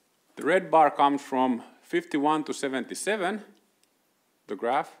the red bar comes from 51 to 77, the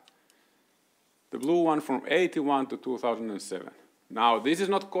graph. The blue one from 81 to 2007. Now, this is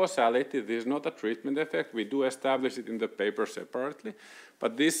not causality, this is not a treatment effect. We do establish it in the paper separately.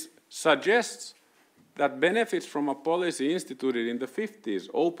 But this suggests that benefits from a policy instituted in the 50s,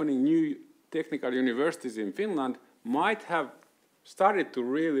 opening new technical universities in Finland, might have started to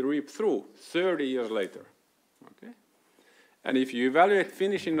really reap through 30 years later. Okay? And if you evaluate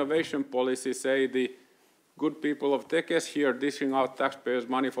Finnish innovation policy, say the good people of Tekes here dishing out taxpayers'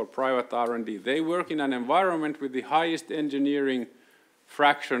 money for private R&D, they work in an environment with the highest engineering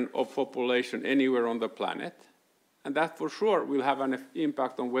fraction of population anywhere on the planet. And that for sure will have an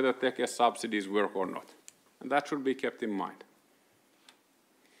impact on whether Tekes subsidies work or not. And that should be kept in mind.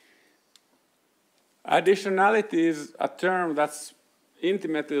 Additionality is a term that's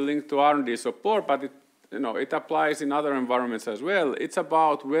intimately linked to R&D support, but it applies in other environments as well. It's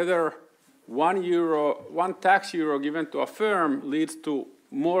about whether one tax euro given to a firm leads to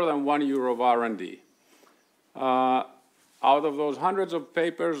more than €1 of R&D. Out of those hundreds of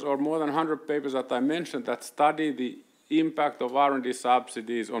papers, or more than 100 papers that I mentioned that study the impact of R&D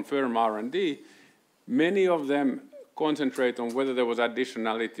subsidies on firm R&D, many of them concentrate on whether there was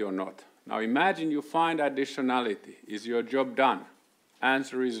additionality or not. Now imagine you find additionality. Is your job done?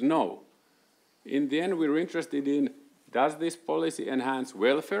 Answer is no. In the end, we're interested in, does this policy enhance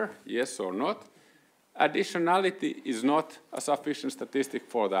welfare? Yes or not? Additionality is not a sufficient statistic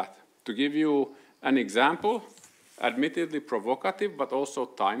for that. To give you an example, admittedly provocative, but also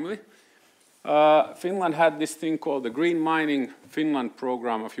timely, Finland had this thing called the Green Mining Finland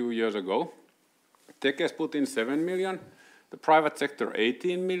program a few years ago. Tekes put in 7 million, the private sector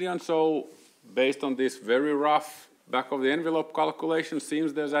 18 million, so based on this very rough back-of-the-envelope calculation,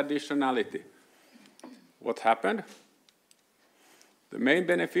 seems there's additionality. What happened? The main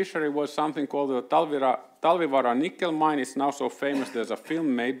beneficiary was something called the Talvivaara nickel mine. It's now so famous, there's a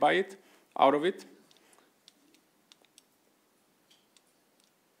film made by it, out of it.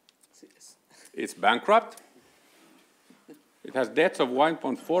 It's bankrupt. It has debts of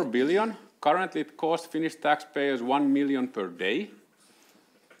 1.4 billion. Currently, it costs Finnish taxpayers 1 million per day.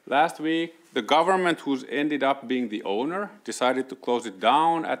 Last week, the government, who's ended up being the owner, decided to close it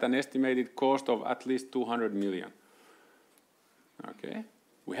down at an estimated cost of at least 200 million. Okay?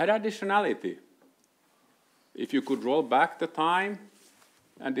 We had additionality. If you could roll back the time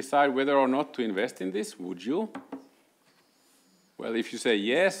and decide whether or not to invest in this, would you? Well, if you say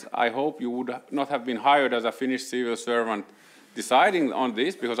yes, I hope you would not have been hired as a Finnish civil servant deciding on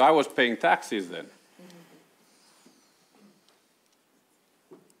this, because I was paying taxes then.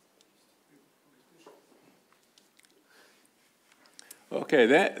 Okay,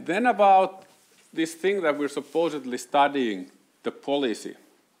 then about this thing that we're supposedly studying, the policy.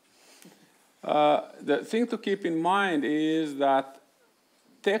 The thing to keep in mind is that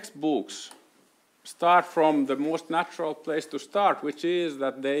textbooks start from the most natural place to start, which is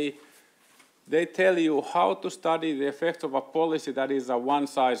that they tell you how to study the effects of a policy that is a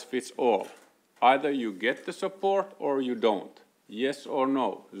one-size-fits-all. Either you get the support or you don't. Yes or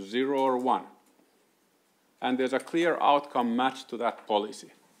no, 0 or 1. And there's a clear outcome matched to that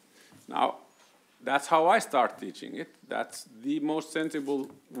policy. Now, that's how I start teaching it. That's the most sensible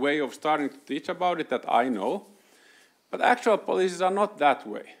way of starting to teach about it that I know. But actual policies are not that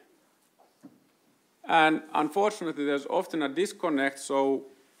way. And unfortunately, there's often a disconnect, so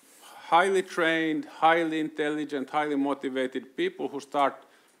highly trained, highly intelligent, highly motivated people who start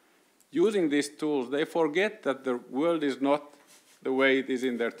using these tools, they forget that the world is not the way it is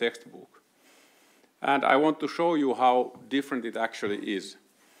in their textbook. And I want to show you how different it actually is.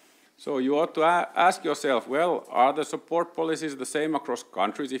 So you ought to ask yourself, well, are the support policies the same across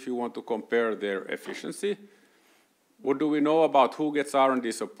countries if you want to compare their efficiency? What do we know about who gets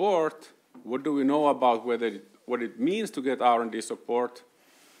R&D support? What do we know about what it means to get R&D support?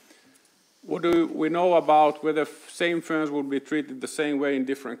 What do we know about whether same firms will be treated the same way in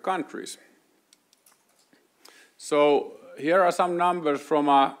different countries? So here are some numbers from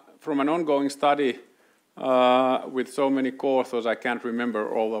an ongoing study with so many co-authors, I can't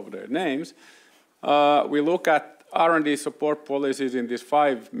remember all of their names. We look at R&D support policies in these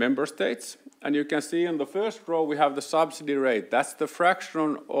 5 member states. And you can see in the first row we have the subsidy rate. That's the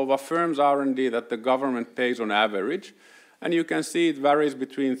fraction of a firm's R&D that the government pays on average. And you can see it varies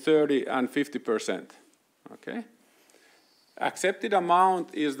between 30 and 50%. Okay? Accepted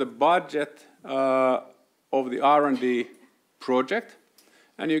amount is the budget of the R&D project.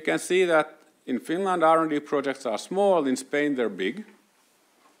 And you can see that in Finland, R&D projects are small. In Spain, they're big.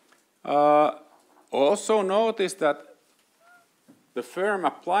 Also notice that the firm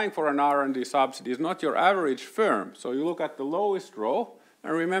applying for an R&D subsidy is not your average firm. So you look at the lowest row,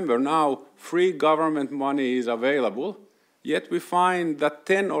 and remember now free government money is available, yet we find that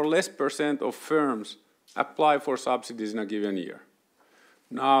 10% or less of firms apply for subsidies in a given year.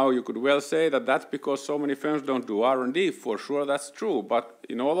 Now you could well say that that's because so many firms don't do R&D. For sure that's true, but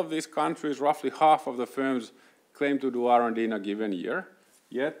in all of these countries roughly half of the firms claim to do R&D in a given year,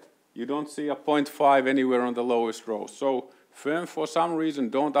 yet you don't see a 0.5 anywhere on the lowest row. So firms, for some reason,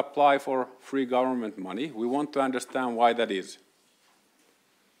 don't apply for free government money. We want to understand why that is.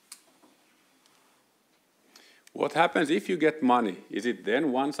 What happens if you get money? Is it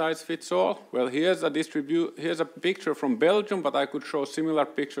then one size fits all? Well, here's a picture from Belgium, but I could show similar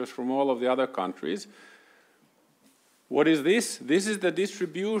pictures from all of the other countries. What is this? This is the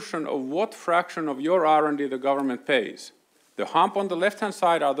distribution of what fraction of your R&D the government pays. The hump on the left-hand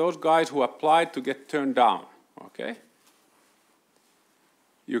side are those guys who applied to get turned down. Okay?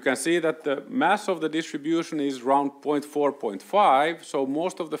 You can see that the mass of the distribution is around 0.4, 0.5, so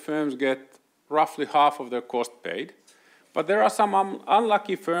most of the firms get roughly half of their cost paid. But there are some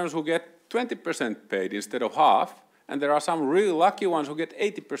unlucky firms who get 20% paid instead of half, and there are some really lucky ones who get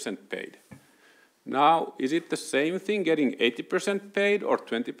 80% paid. Now, is it the same thing getting 80% paid or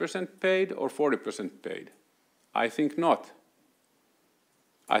 20% paid or 40% paid? I think not.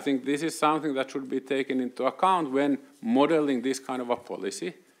 I think this is something that should be taken into account when modeling this kind of a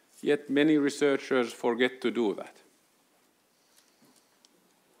policy, yet many researchers forget to do that.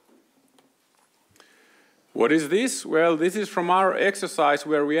 What is this? Well, this is from our exercise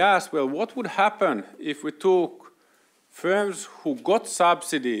where we asked, well, what would happen if we took firms who got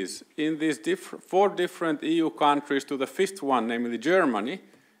subsidies in these 4 different EU countries to the 5th one, namely Germany,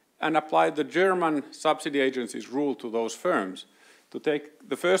 and applied the German subsidy agency's rule to those firms? To take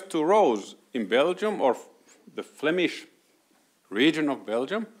the first 2 rows in Belgium, or the Flemish region of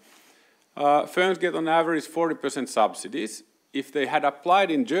Belgium, firms get on average 40% subsidies. If they had applied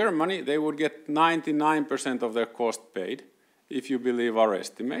in Germany, they would get 99% of their cost paid, if you believe our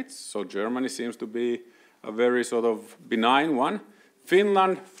estimates. So Germany seems to be a very sort of benign one.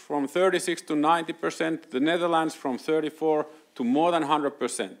 Finland from 36 to 90%, the Netherlands from 34 to more than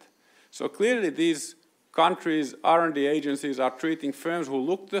 100%. So clearly these countries' R&D agencies are treating firms who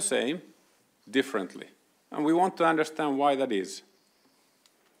look the same differently. And we want to understand why that is.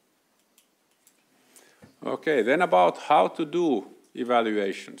 Okay, then about how to do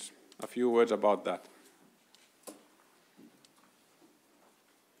evaluations. A few words about that.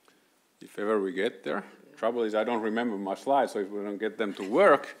 If ever we get there. Trouble is I don't remember my slides, so if we don't get them to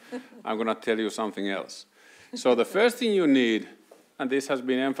work, I'm going to tell you something else. So the first thing you need, and this has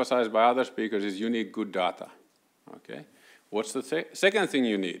been emphasized by other speakers, is you need good data. Okay? What's the second thing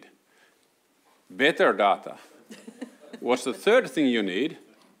you need? Better data. What's the third thing you need?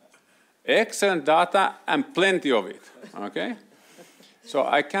 Excellent data and plenty of it. Okay? So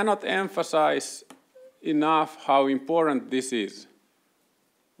I cannot emphasize enough how important this is.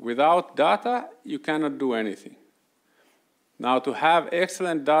 Without data, you cannot do anything. Now, to have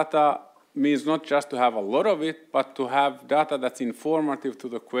excellent data means not just to have a lot of it, but to have data that's informative to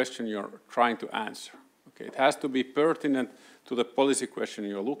the question you're trying to answer. Okay, it has to be pertinent to the policy question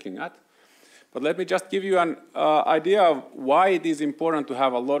you're looking at. But let me just give you an idea of why it is important to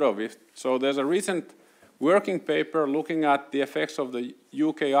have a lot of it. So there's a recent working paper looking at the effects of the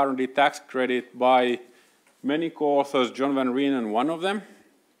UK R&D tax credit by many co-authors, John Van Reenen, one of them.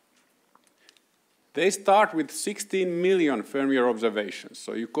 They start with 16 million Fermi observations.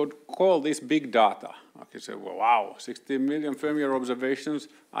 So you could call this big data. Okay, so well, wow, 16 million Fermi observations,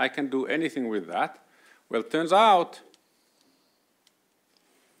 I can do anything with that. Well, it turns out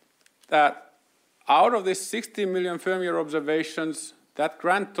that out of these 16 million Fermi observations, that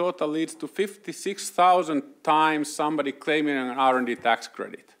grand total leads to 56,000 times somebody claiming an R&D tax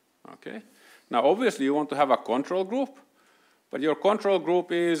credit. Okay? Now, obviously, you want to have a control group, but your control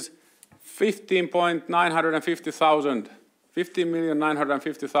group is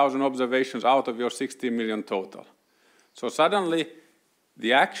 15,950,000 observations out of your 16 million total. So suddenly,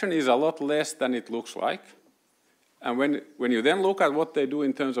 the action is a lot less than it looks like. And when you then look at what they do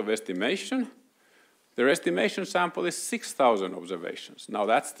in terms of estimation, their estimation sample is 6,000 observations. Now,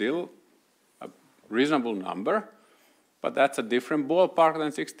 that's still a reasonable number, but that's a different ballpark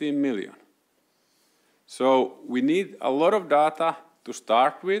than 16 million. So we need a lot of data to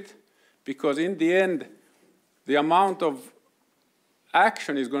start with, because in the end, the amount of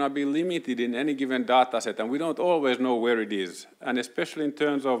action is going to be limited in any given data set, and we don't always know where it is. And especially in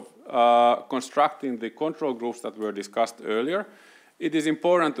terms of constructing the control groups that were discussed earlier, it is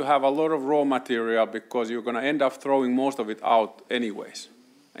important to have a lot of raw material, because you're going to end up throwing most of it out anyways.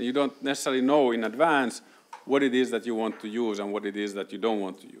 And you don't necessarily know in advance what it is that you want to use and what it is that you don't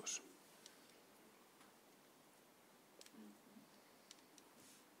want to use.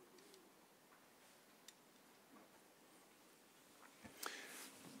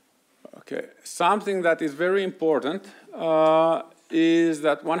 Okay. Something that is very important is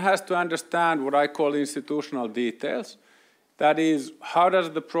that one has to understand what I call institutional details. That is, how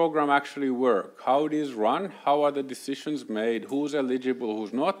does the program actually work? How it is run? How are the decisions made? Who's eligible,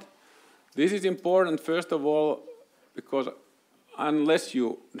 who's not? This is important, first of all, because unless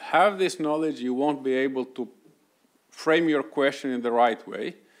you have this knowledge, you won't be able to frame your question in the right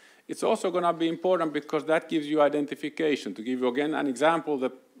way. It's also going to be important because that gives you identification. To give you again an example,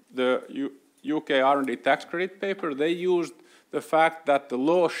 the UK R&D tax credit paper, they used the fact that the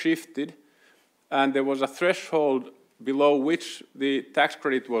law shifted and there was a threshold below which the tax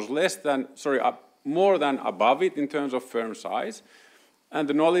credit was more than above it in terms of firm size. And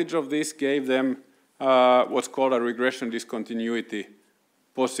the knowledge of this gave them what's called a regression discontinuity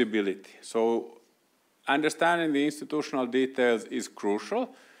possibility. So understanding the institutional details is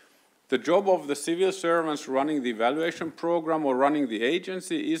crucial. The job of the civil servants running the evaluation program or running the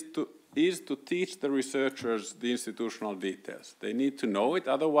agency is to teach the researchers the institutional details. They need to know it,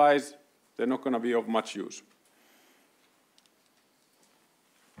 otherwise they're not going to be of much use.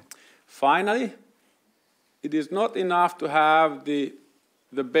 Finally, it is not enough to have the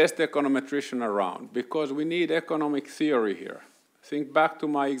best econometrician around, because we need economic theory here. Think back to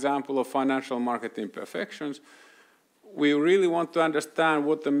my example of financial market imperfections. We really want to understand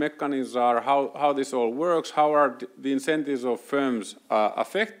what the mechanisms are, how this all works, how are the incentives of firms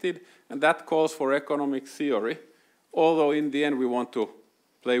affected, and that calls for economic theory, although in the end we want to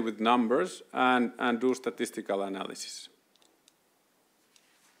play with numbers and do statistical analysis.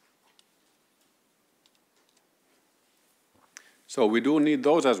 So we do need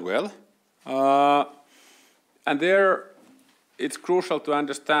those as well. And there it's crucial to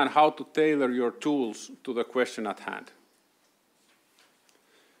understand how to tailor your tools to the question at hand.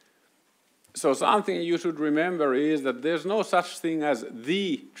 So something you should remember is that there's no such thing as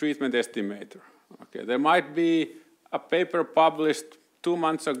the treatment estimator. Okay, there might be a paper published 2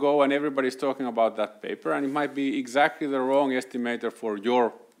 months ago and everybody's talking about that paper, and it might be exactly the wrong estimator for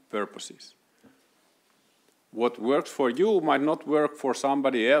your purposes. What works for you might not work for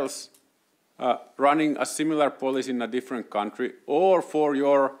somebody else running a similar policy in a different country, or for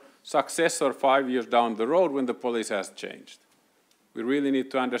your successor 5 years down the road when the policy has changed. We really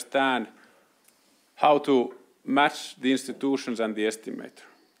need to understand how to match the institutions and the estimator.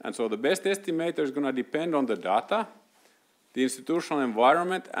 And so the best estimator is going to depend on the data, the institutional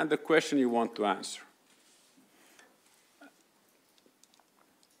environment, and the question you want to answer.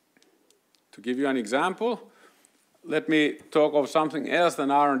 To give you an example, let me talk of something else than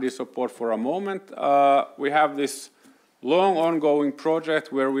R&D support for a moment. We have this long ongoing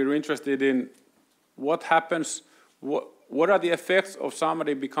project where we're interested in what happens, what are the effects of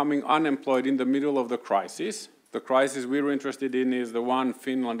somebody becoming unemployed in the middle of the crisis. The crisis we're interested in is the one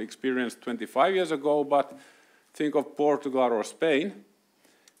Finland experienced 25 years ago, but think of Portugal or Spain.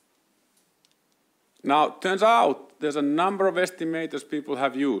 Now, it turns out there's a number of estimators people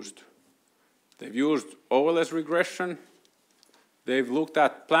have used. They've used overless regression. They've looked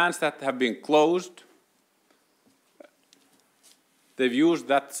at plants that have been closed. They've used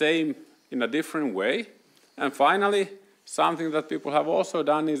that same in a different way. And finally, something that people have also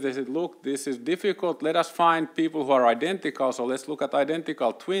done is they said, look, this is difficult. Let us find people who are identical. So let's look at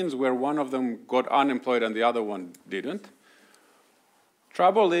identical twins where one of them got unemployed and the other one didn't.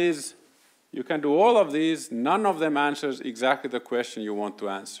 Trouble is, you can do all of these. None of them answers exactly the question you want to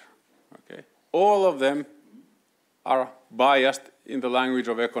answer. Okay? All of them are biased in the language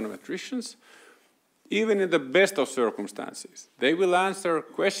of econometricians. Even in the best of circumstances, they will answer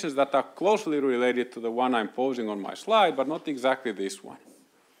questions that are closely related to the one I'm posing on my slide, but not exactly this one.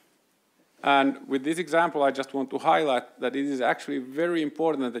 And with this example, I just want to highlight that it is actually very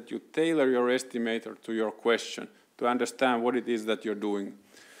important that you tailor your estimator to your question to understand what it is that you're doing.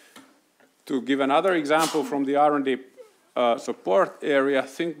 To give another example from the R&D support area,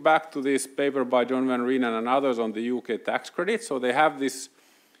 think back to this paper by John Van Reenen and others on the UK tax credit. So they have this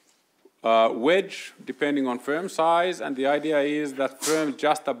wedge depending on firm size, and the idea is that firms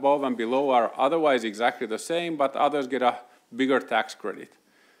just above and below are otherwise exactly the same, but others get a bigger tax credit.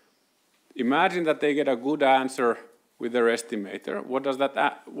 Imagine that they get a good answer with their estimator. What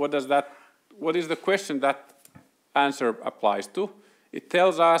is the question that answer applies to? It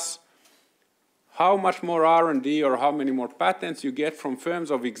tells us how much more R&D or how many more patents you get from firms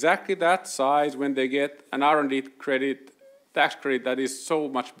of exactly that size when they get an R&D credit, tax credit that is so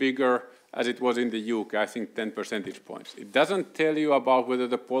much bigger as it was in the UK, I think 10 percentage points. It doesn't tell you about whether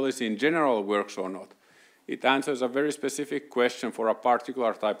the policy in general works or not. It answers a very specific question for a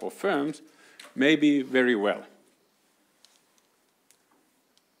particular type of firms, maybe very well.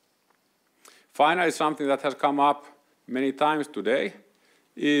 Finally, something that has come up many times today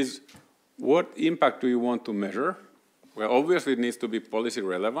is what impact do you want to measure? Well, obviously it needs to be policy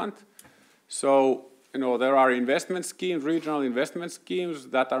relevant. So, there are investment schemes, regional investment schemes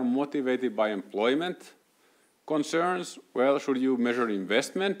that are motivated by employment concerns. Well, should you measure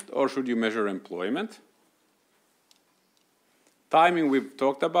investment or should you measure employment? Timing we've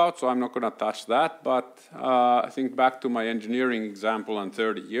talked about, so I'm not going to touch that, but I think back to my engineering example on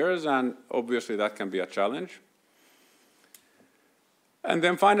 30 years, and obviously that can be a challenge. And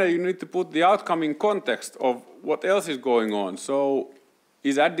then finally, you need to put the outcome in context of what else is going on. So,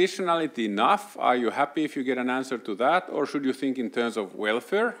 is additionality enough? Are you happy if you get an answer to that? Or should you think in terms of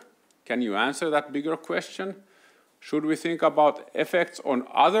welfare? Can you answer that bigger question? Should we think about effects on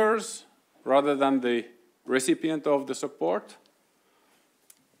others rather than the recipient of the support?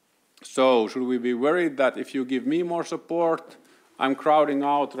 So, should we be worried that if you give me more support, I'm crowding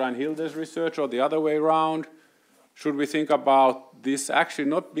out Reinhilde's research or the other way around? Should we think about this actually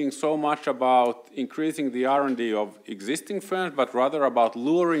not being so much about increasing the R&D of existing firms, but rather about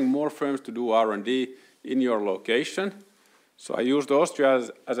luring more firms to do R&D in your location? So I used Austria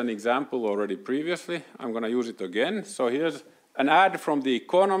as an example already previously. I'm going to use it again. So here's an ad from The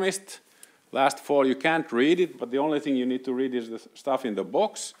Economist last fall. You can't read it, but the only thing you need to read is the stuff in the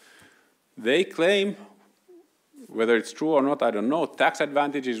box. They claim, whether it's true or not, I don't know, tax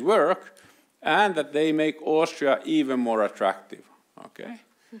advantages work, and that they make Austria even more attractive, okay?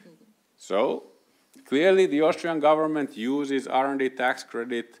 So, clearly the Austrian government uses R&D tax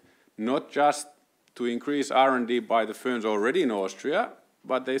credit not just to increase R&D by the firms already in Austria,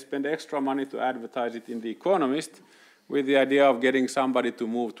 but they spend extra money to advertise it in The Economist with the idea of getting somebody to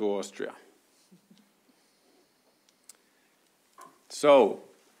move to Austria. So,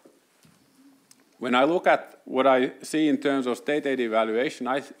 when I look at what I see in terms of state aid evaluation,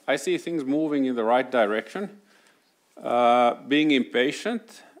 I see things moving in the right direction. Being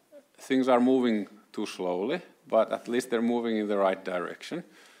impatient, things are moving too slowly, but at least they're moving in the right direction.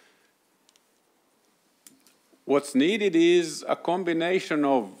 What's needed is a combination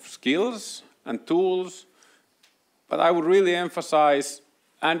of skills and tools, but I would really emphasize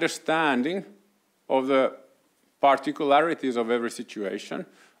understanding of the particularities of every situation.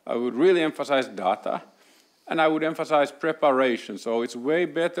 I would really emphasize data, and I would emphasize preparation. So it's way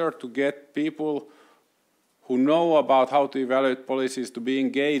better to get people who know about how to evaluate policies to be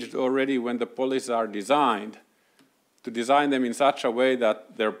engaged already when the policies are designed, to design them in such a way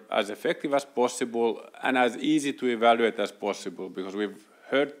that they're as effective as possible and as easy to evaluate as possible, because we've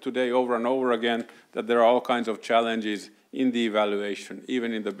heard today over and over again that there are all kinds of challenges in the evaluation,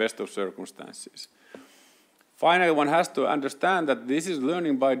 even in the best of circumstances. Finally, one has to understand that this is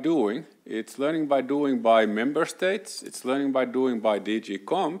learning by doing. It's learning by doing by member states. It's learning by doing by DG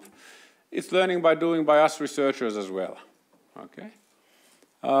Comp. It's learning by doing by us researchers as well. Okay?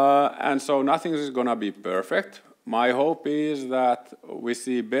 And so nothing is going to be perfect. My hope is that we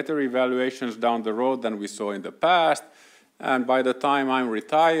see better evaluations down the road than we saw in the past. And by the time I'm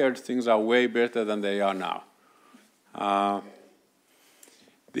retired, things are way better than they are now.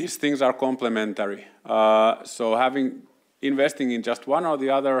 These things are complementary. So having investing in just one or the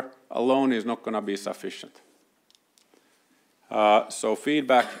other alone is not going to be sufficient. So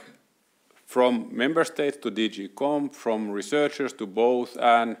feedback from member states to DG Comp, from researchers to both,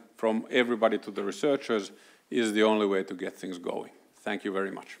 and from everybody to the researchers is the only way to get things going. Thank you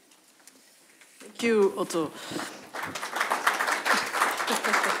very much. Thank you, Otto.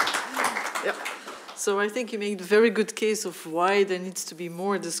 Yeah. So I think you made a very good case of why there needs to be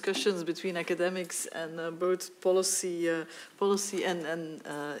more discussions between academics and both policy and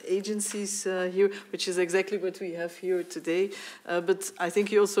agencies here, which is exactly what we have here today. But I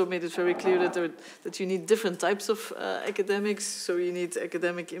think you also made it very clear that you need different types of academics. So you need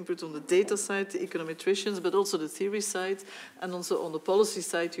academic input on the data side, the econometricians, but also the theory side. And also on the policy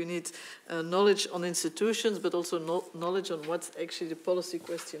side, you need knowledge on institutions, but also knowledge on what actually the policy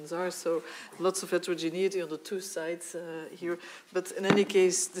questions are. So lots of heterogeneity on the two sides here. But in any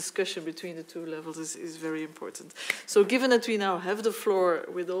case, discussion between the two levels is very important. So given that we now have the floor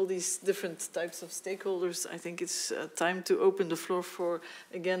with all these different types of stakeholders, I think it's time to open the floor for,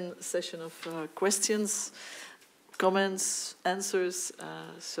 again, a session of questions, comments, answers.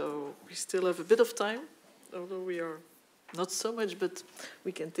 So we still have a bit of time, although we are not so much, but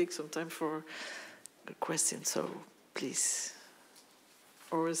we can take some time for a question. So please.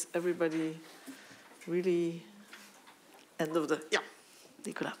 Or is everybody really end of the... Yeah,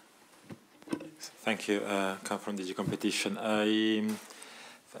 Nicola. Thank you. Come from DG Competition. I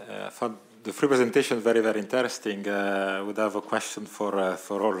found the three presentations very, very interesting. I would have a question for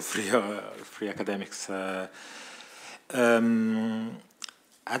all three academics. I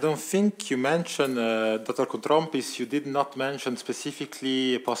don't think you mentioned, Dr. Kontrompis, you did not mention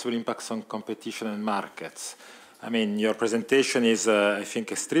specifically possible impacts on competition and markets. I mean, your presentation is, I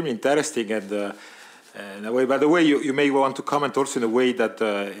think, extremely interesting, and in a way, by the way, you may want to comment also in a way that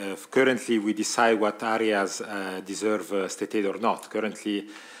currently we decide what areas deserve state aid or not. Currently,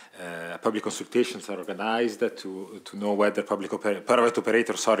 public consultations are organized to know whether private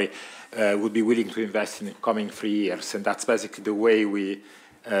operators would be willing to invest in the coming 3 years, and that's basically the way we.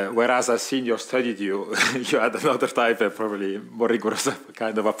 Whereas I've seen you studied you had another type, probably more rigorous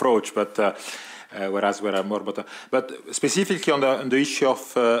kind of approach, but whereas we're more but specifically on the issue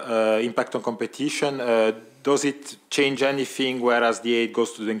of impact on competition, does it change anything whereas the aid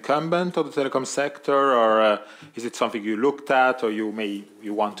goes to the incumbent of the telecom sector, or is it something you looked at, or you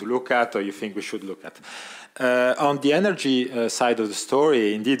want to look at, or you think we should look at? On the energy side of the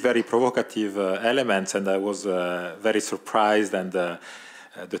story, indeed very provocative elements, and I was very surprised, and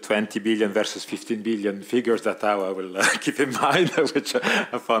the 20 billion versus 15 billion figures that I will keep in mind, which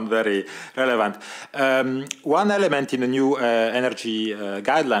I found very relevant. One element in the new energy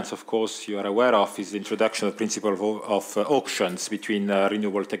guidelines, of course, you are aware of, is the introduction of the principle of auctions between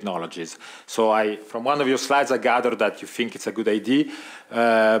renewable technologies. So from one of your slides, I gathered that you think it's a good idea,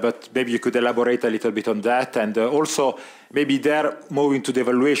 but maybe you could elaborate a little bit on that, and also maybe there moving to the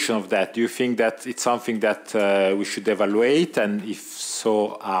evaluation of that. Do you think that it's something that we should evaluate, and if so,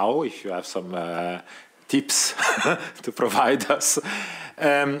 how? If you have some tips to provide us.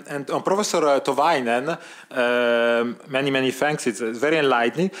 And on Professor Tovainen, many thanks. It's very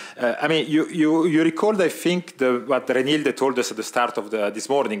enlightening. I mean, you recalled, I think, what Renilde told us at the start of this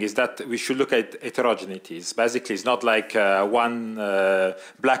morning is that we should look at heterogeneities. Basically, it's not like one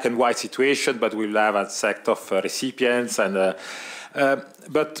black and white situation, but we'll have a set of recipients and.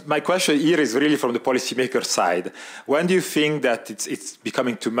 But my question here is really from the policymaker side. When do you think that it's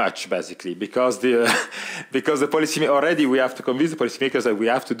becoming too much, basically? Because the policy already we have to convince the policymakers that we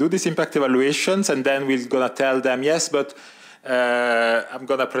have to do these impact evaluations, and then we're gonna tell them yes, but I'm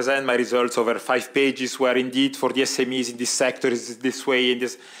gonna present my results over 5 pages, where indeed for the SMEs in this sector is this way, in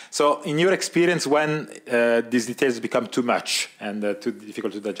this. So, in your experience, when these details become too much and too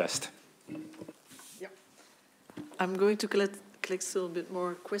difficult to digest? Yeah, I'm going to collect still a bit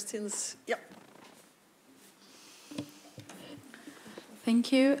more questions. Yeah.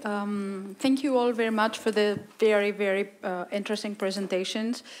 Thank you. Thank you all very much for the very, very interesting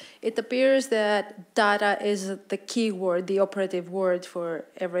presentations. It appears that data is the key word, the operative word for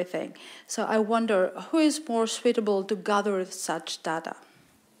everything. So I wonder, who is more suitable to gather such data?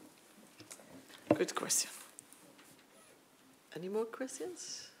 Good question. Any more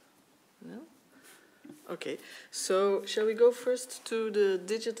questions? No? Okay, so shall we go first to the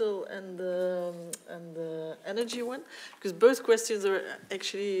digital and the energy one? Because both questions are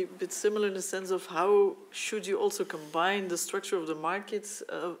actually a bit similar in the sense of how should you also combine the structure of the markets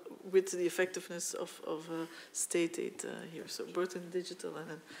with the effectiveness of state aid here. So both in digital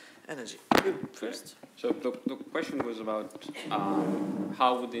and energy. First. So the question was about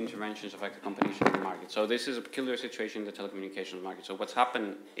how would the interventions affect the competition in the market. So this is a peculiar situation in the telecommunications market. So what's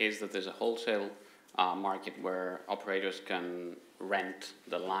happened is that there's a wholesale market where operators can rent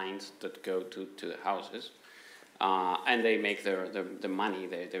the lines that go to the houses, and they make the money,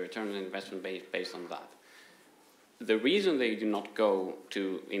 their return on investment based on that. The reason they do not go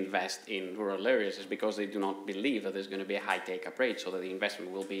to invest in rural areas is because they do not believe that there's going to be a high take-up rate, so that the investment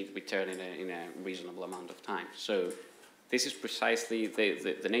will be returned in a reasonable amount of time. So this is precisely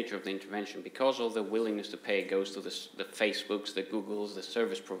the nature of the intervention. Because all the willingness to pay goes to the Facebooks, the Googles, the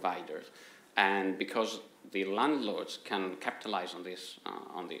service providers, and because the landlords can capitalize on this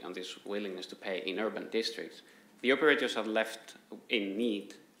on this willingness to pay in urban districts, the operators are left in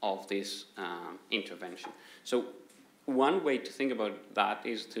need of this intervention. So one way to think about that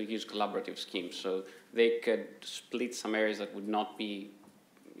is to use collaborative schemes. So they could split some areas that would not be,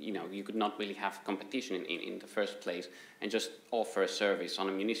 you could not really have competition in the first place, and just offer a service on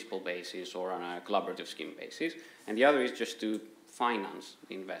a municipal basis or on a collaborative scheme basis. And the other is just to finance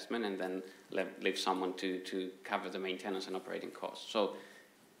the investment and then leave someone to cover the maintenance and operating costs. So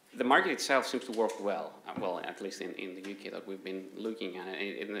the market itself seems to work well, at least in the UK that we've been looking at,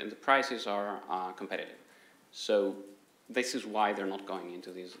 and the prices are competitive. So this is why they're not going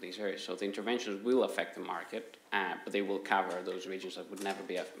into these areas. So the interventions will affect the market, but they will cover those regions that would never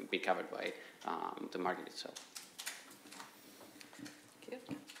be covered by the market itself.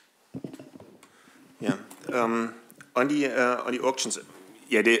 Yeah. On the auctions,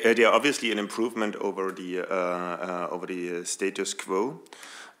 yeah, they are obviously an improvement over the status quo.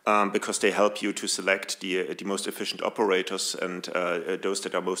 Because they help you to select the most efficient operators and those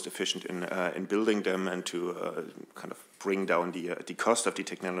that are most efficient in building them, and to kind of bring down the cost of the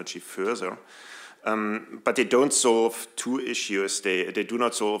technology further. But they don't solve two issues. They do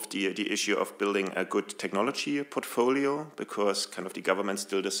not solve the issue of building a good technology portfolio, because kind of the government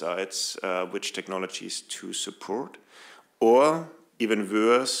still decides which technologies to support, or even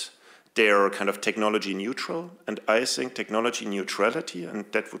worse, they're kind of technology neutral. And I think technology neutrality, and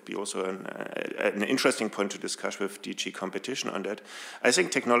that would be also an interesting point to discuss with DG Competition on that. I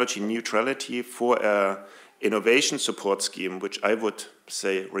think technology neutrality for an innovation support scheme, which I would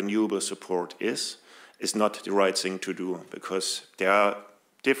say renewable support is not the right thing to do, because there are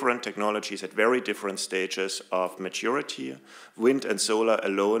different technologies at very different stages of maturity. Wind and solar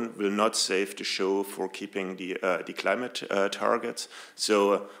alone will not save the show for keeping the climate targets.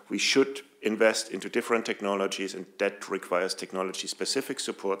 So we should invest into different technologies, and that requires technology-specific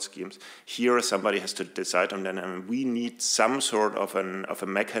support schemes. Here, somebody has to decide on that, and we need some sort of a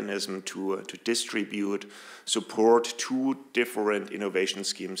mechanism to distribute support to different innovation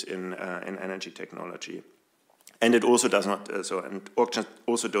schemes in energy technology. And it also does not. And auctions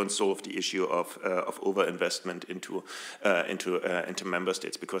also don't solve the issue of overinvestment into member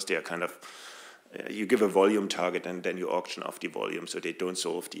states, because they are kind of you give a volume target and then you auction off the volume, so they don't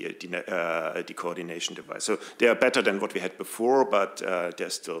solve the coordination device. So they are better than what we had before, but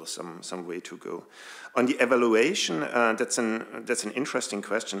there's still some way to go. On the evaluation, that's an interesting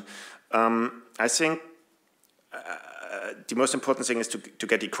question. I think. The most important thing is to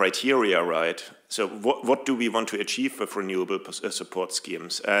get the criteria right. So what do we want to achieve with renewable support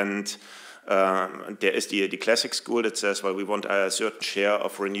schemes? And there is the classic school that says, well, we want a certain share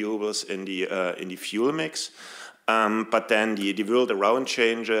of renewables in the fuel mix. But then the world around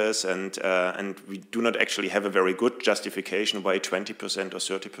changes, and we do not actually have a very good justification why 20% or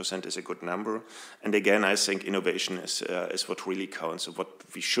 30% is a good number. And again, I think innovation is what really counts. So what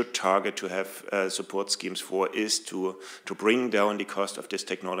we should target to have support schemes for is to bring down the cost of this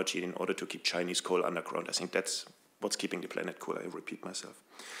technology in order to keep Chinese coal underground. I think that's what's keeping the planet cool. I repeat myself.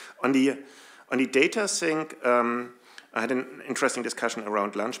 On the data thing. I had an interesting discussion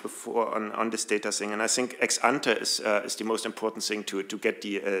around lunch before on this data thing, and I think ex ante is the most important thing to get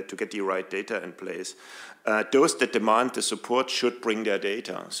the right data in place. Those that demand the support should bring their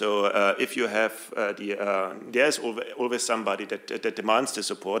data. So if you have there's always somebody that demands the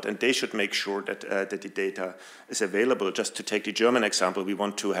support, and they should make sure that the data is available. Just to take the German example, we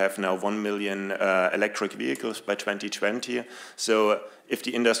want to have now 1 million electric vehicles by 2020. So if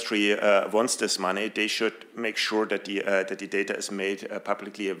the industry wants this money, they should make sure that the data is made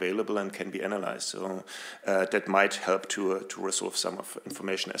publicly available and can be analyzed. So that might help to resolve some of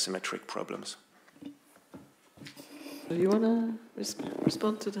information asymmetric problems. Do you want to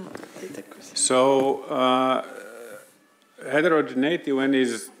respond to the data question? So heterogeneity, when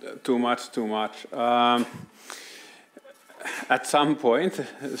is too much? At some point,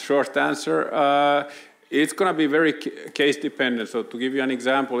 short answer. It's going to be very case dependent. So to give you an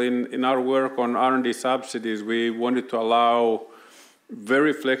example, in our work on R&D subsidies, we wanted to allow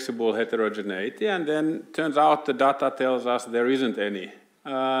very flexible heterogeneity, and then turns out the data tells us there isn't any.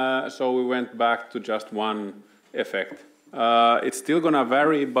 So we went back to just one effect. It's still going to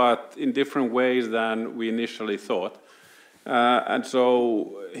vary, but in different ways than we initially thought. And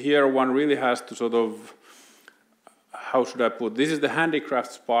so here one really has to sort of, how should I put, this is the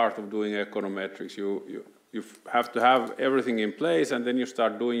handicrafts part of doing econometrics. You have to have everything in place, and then you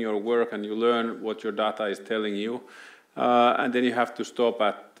start doing your work and you learn what your data is telling you. And then you have to stop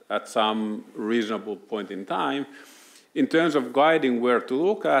at some reasonable point in time. In terms of guiding where to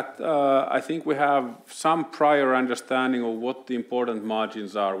look at, I think we have some prior understanding of what the important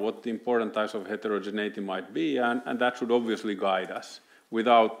margins are, what the important types of heterogeneity might be, and that should obviously guide us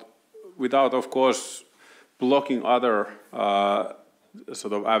without of course, blocking other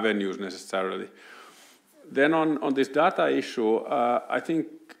sort of avenues necessarily. Then on this data issue, I think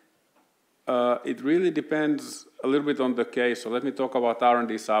it really depends a little bit on the case. So let me talk about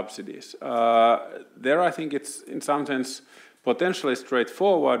R&D subsidies. There I think it's in some sense potentially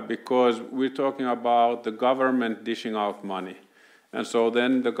straightforward because we're talking about the government dishing out money. And so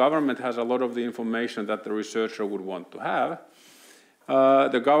then the government has a lot of the information that the researcher would want to have.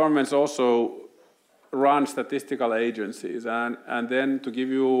 The governments also run statistical agencies. And then to give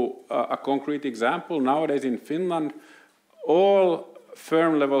you a concrete example, nowadays in Finland, all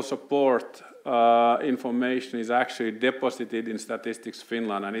firm-level support information is actually deposited in Statistics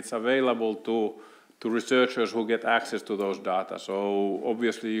Finland, and it's available to researchers who get access to those data. So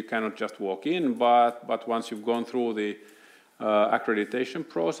obviously you cannot just walk in, but once you've gone through the accreditation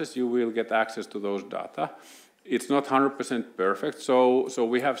process, you will get access to those data. It's not 100% perfect, so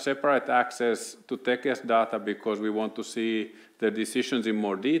we have separate access to Tekes data because we want to see the decisions in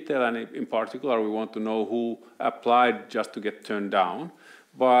more detail, and in particular we want to know who applied just to get turned down.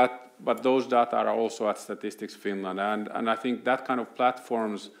 But those data are also at Statistics Finland, and I think that kind of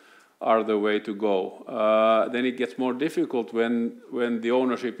platforms are the way to go. Then it gets more difficult when the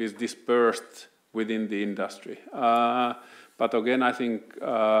ownership is dispersed within the industry. But again, I think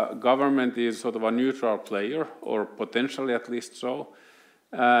government is sort of a neutral player, or potentially at least so,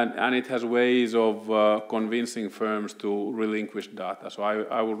 and it has ways of convincing firms to relinquish data. So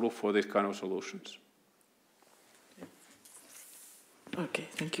I would look for these kind of solutions. Okay,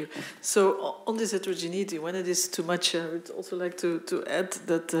 thank you. So on this heterogeneity, when it is too much, I would also like to add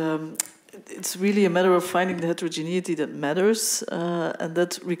that it's really a matter of finding the heterogeneity that matters, and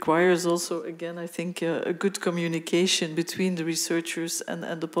that requires also, again, I think, a good communication between the researchers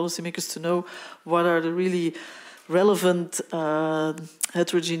and the policymakers to know what are the really relevant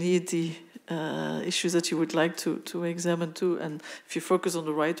heterogeneity issues that you would like to examine too, and if you focus on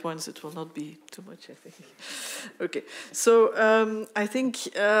the right ones, it will not be too much, I think. Okay, so I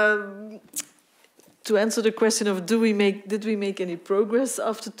think to answer the question of did we make any progress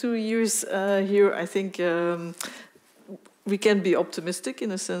after 2 years here, I think we can be optimistic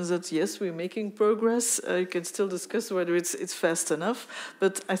in a sense that yes, we're making progress. You can still discuss whether it's fast enough,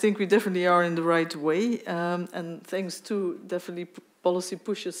 but I think we definitely are in the right way, and thanks to definitely policy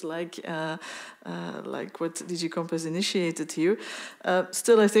pushes like what DG Comp has initiated here.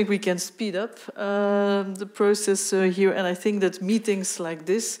 Still, I think we can speed up the process here, and I think that meetings like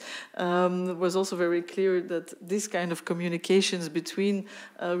this was also very clear that this kind of communications between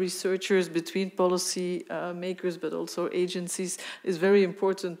researchers, between policy makers, but also agencies is very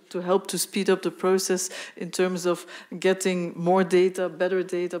important to help to speed up the process in terms of getting more data,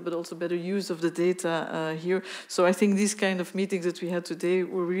 but also better use of the data here. So I think these kind of meetings that we had today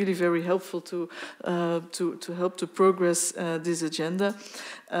were really very helpful to help to progress this agenda.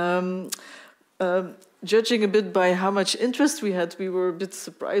 Judging a bit by how much interest we had, we were a bit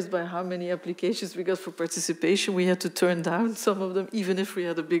surprised by how many applications we got for participation. We had to turn down some of them, even if we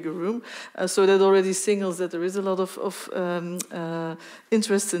had a bigger room. So that already signals that there is a lot of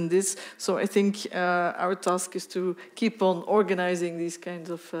interest in this. So I think our task is to keep on organizing these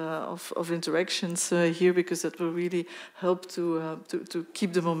kinds of interactions here, because that will really help to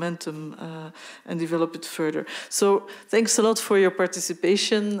keep the momentum and develop it further. So thanks a lot for your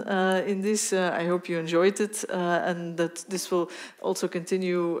participation in this. I hope you enjoyed it, and that this will also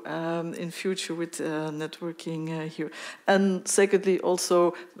continue in future with networking here. And secondly,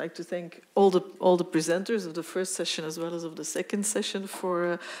 also I'd like to thank all the presenters of the first session as well as of the second session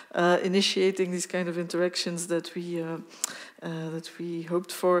for initiating these kind of interactions that we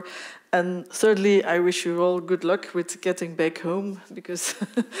hoped for. And thirdly, I wish you all good luck with getting back home, because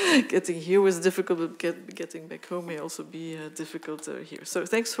getting here was difficult, but getting back home may also be difficult here. So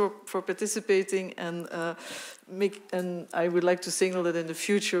thanks for participating, and I would like to signal that in the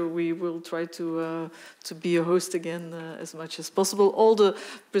future we will try to be a host again as much as possible. All the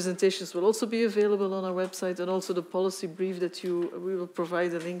presentations will also be available on our website, and also the policy brief that we will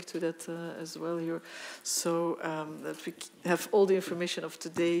provide a link to that as well here, so that we have all the information of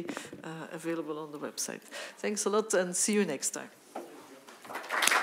today available on the website. Thanks a lot, and see you next time.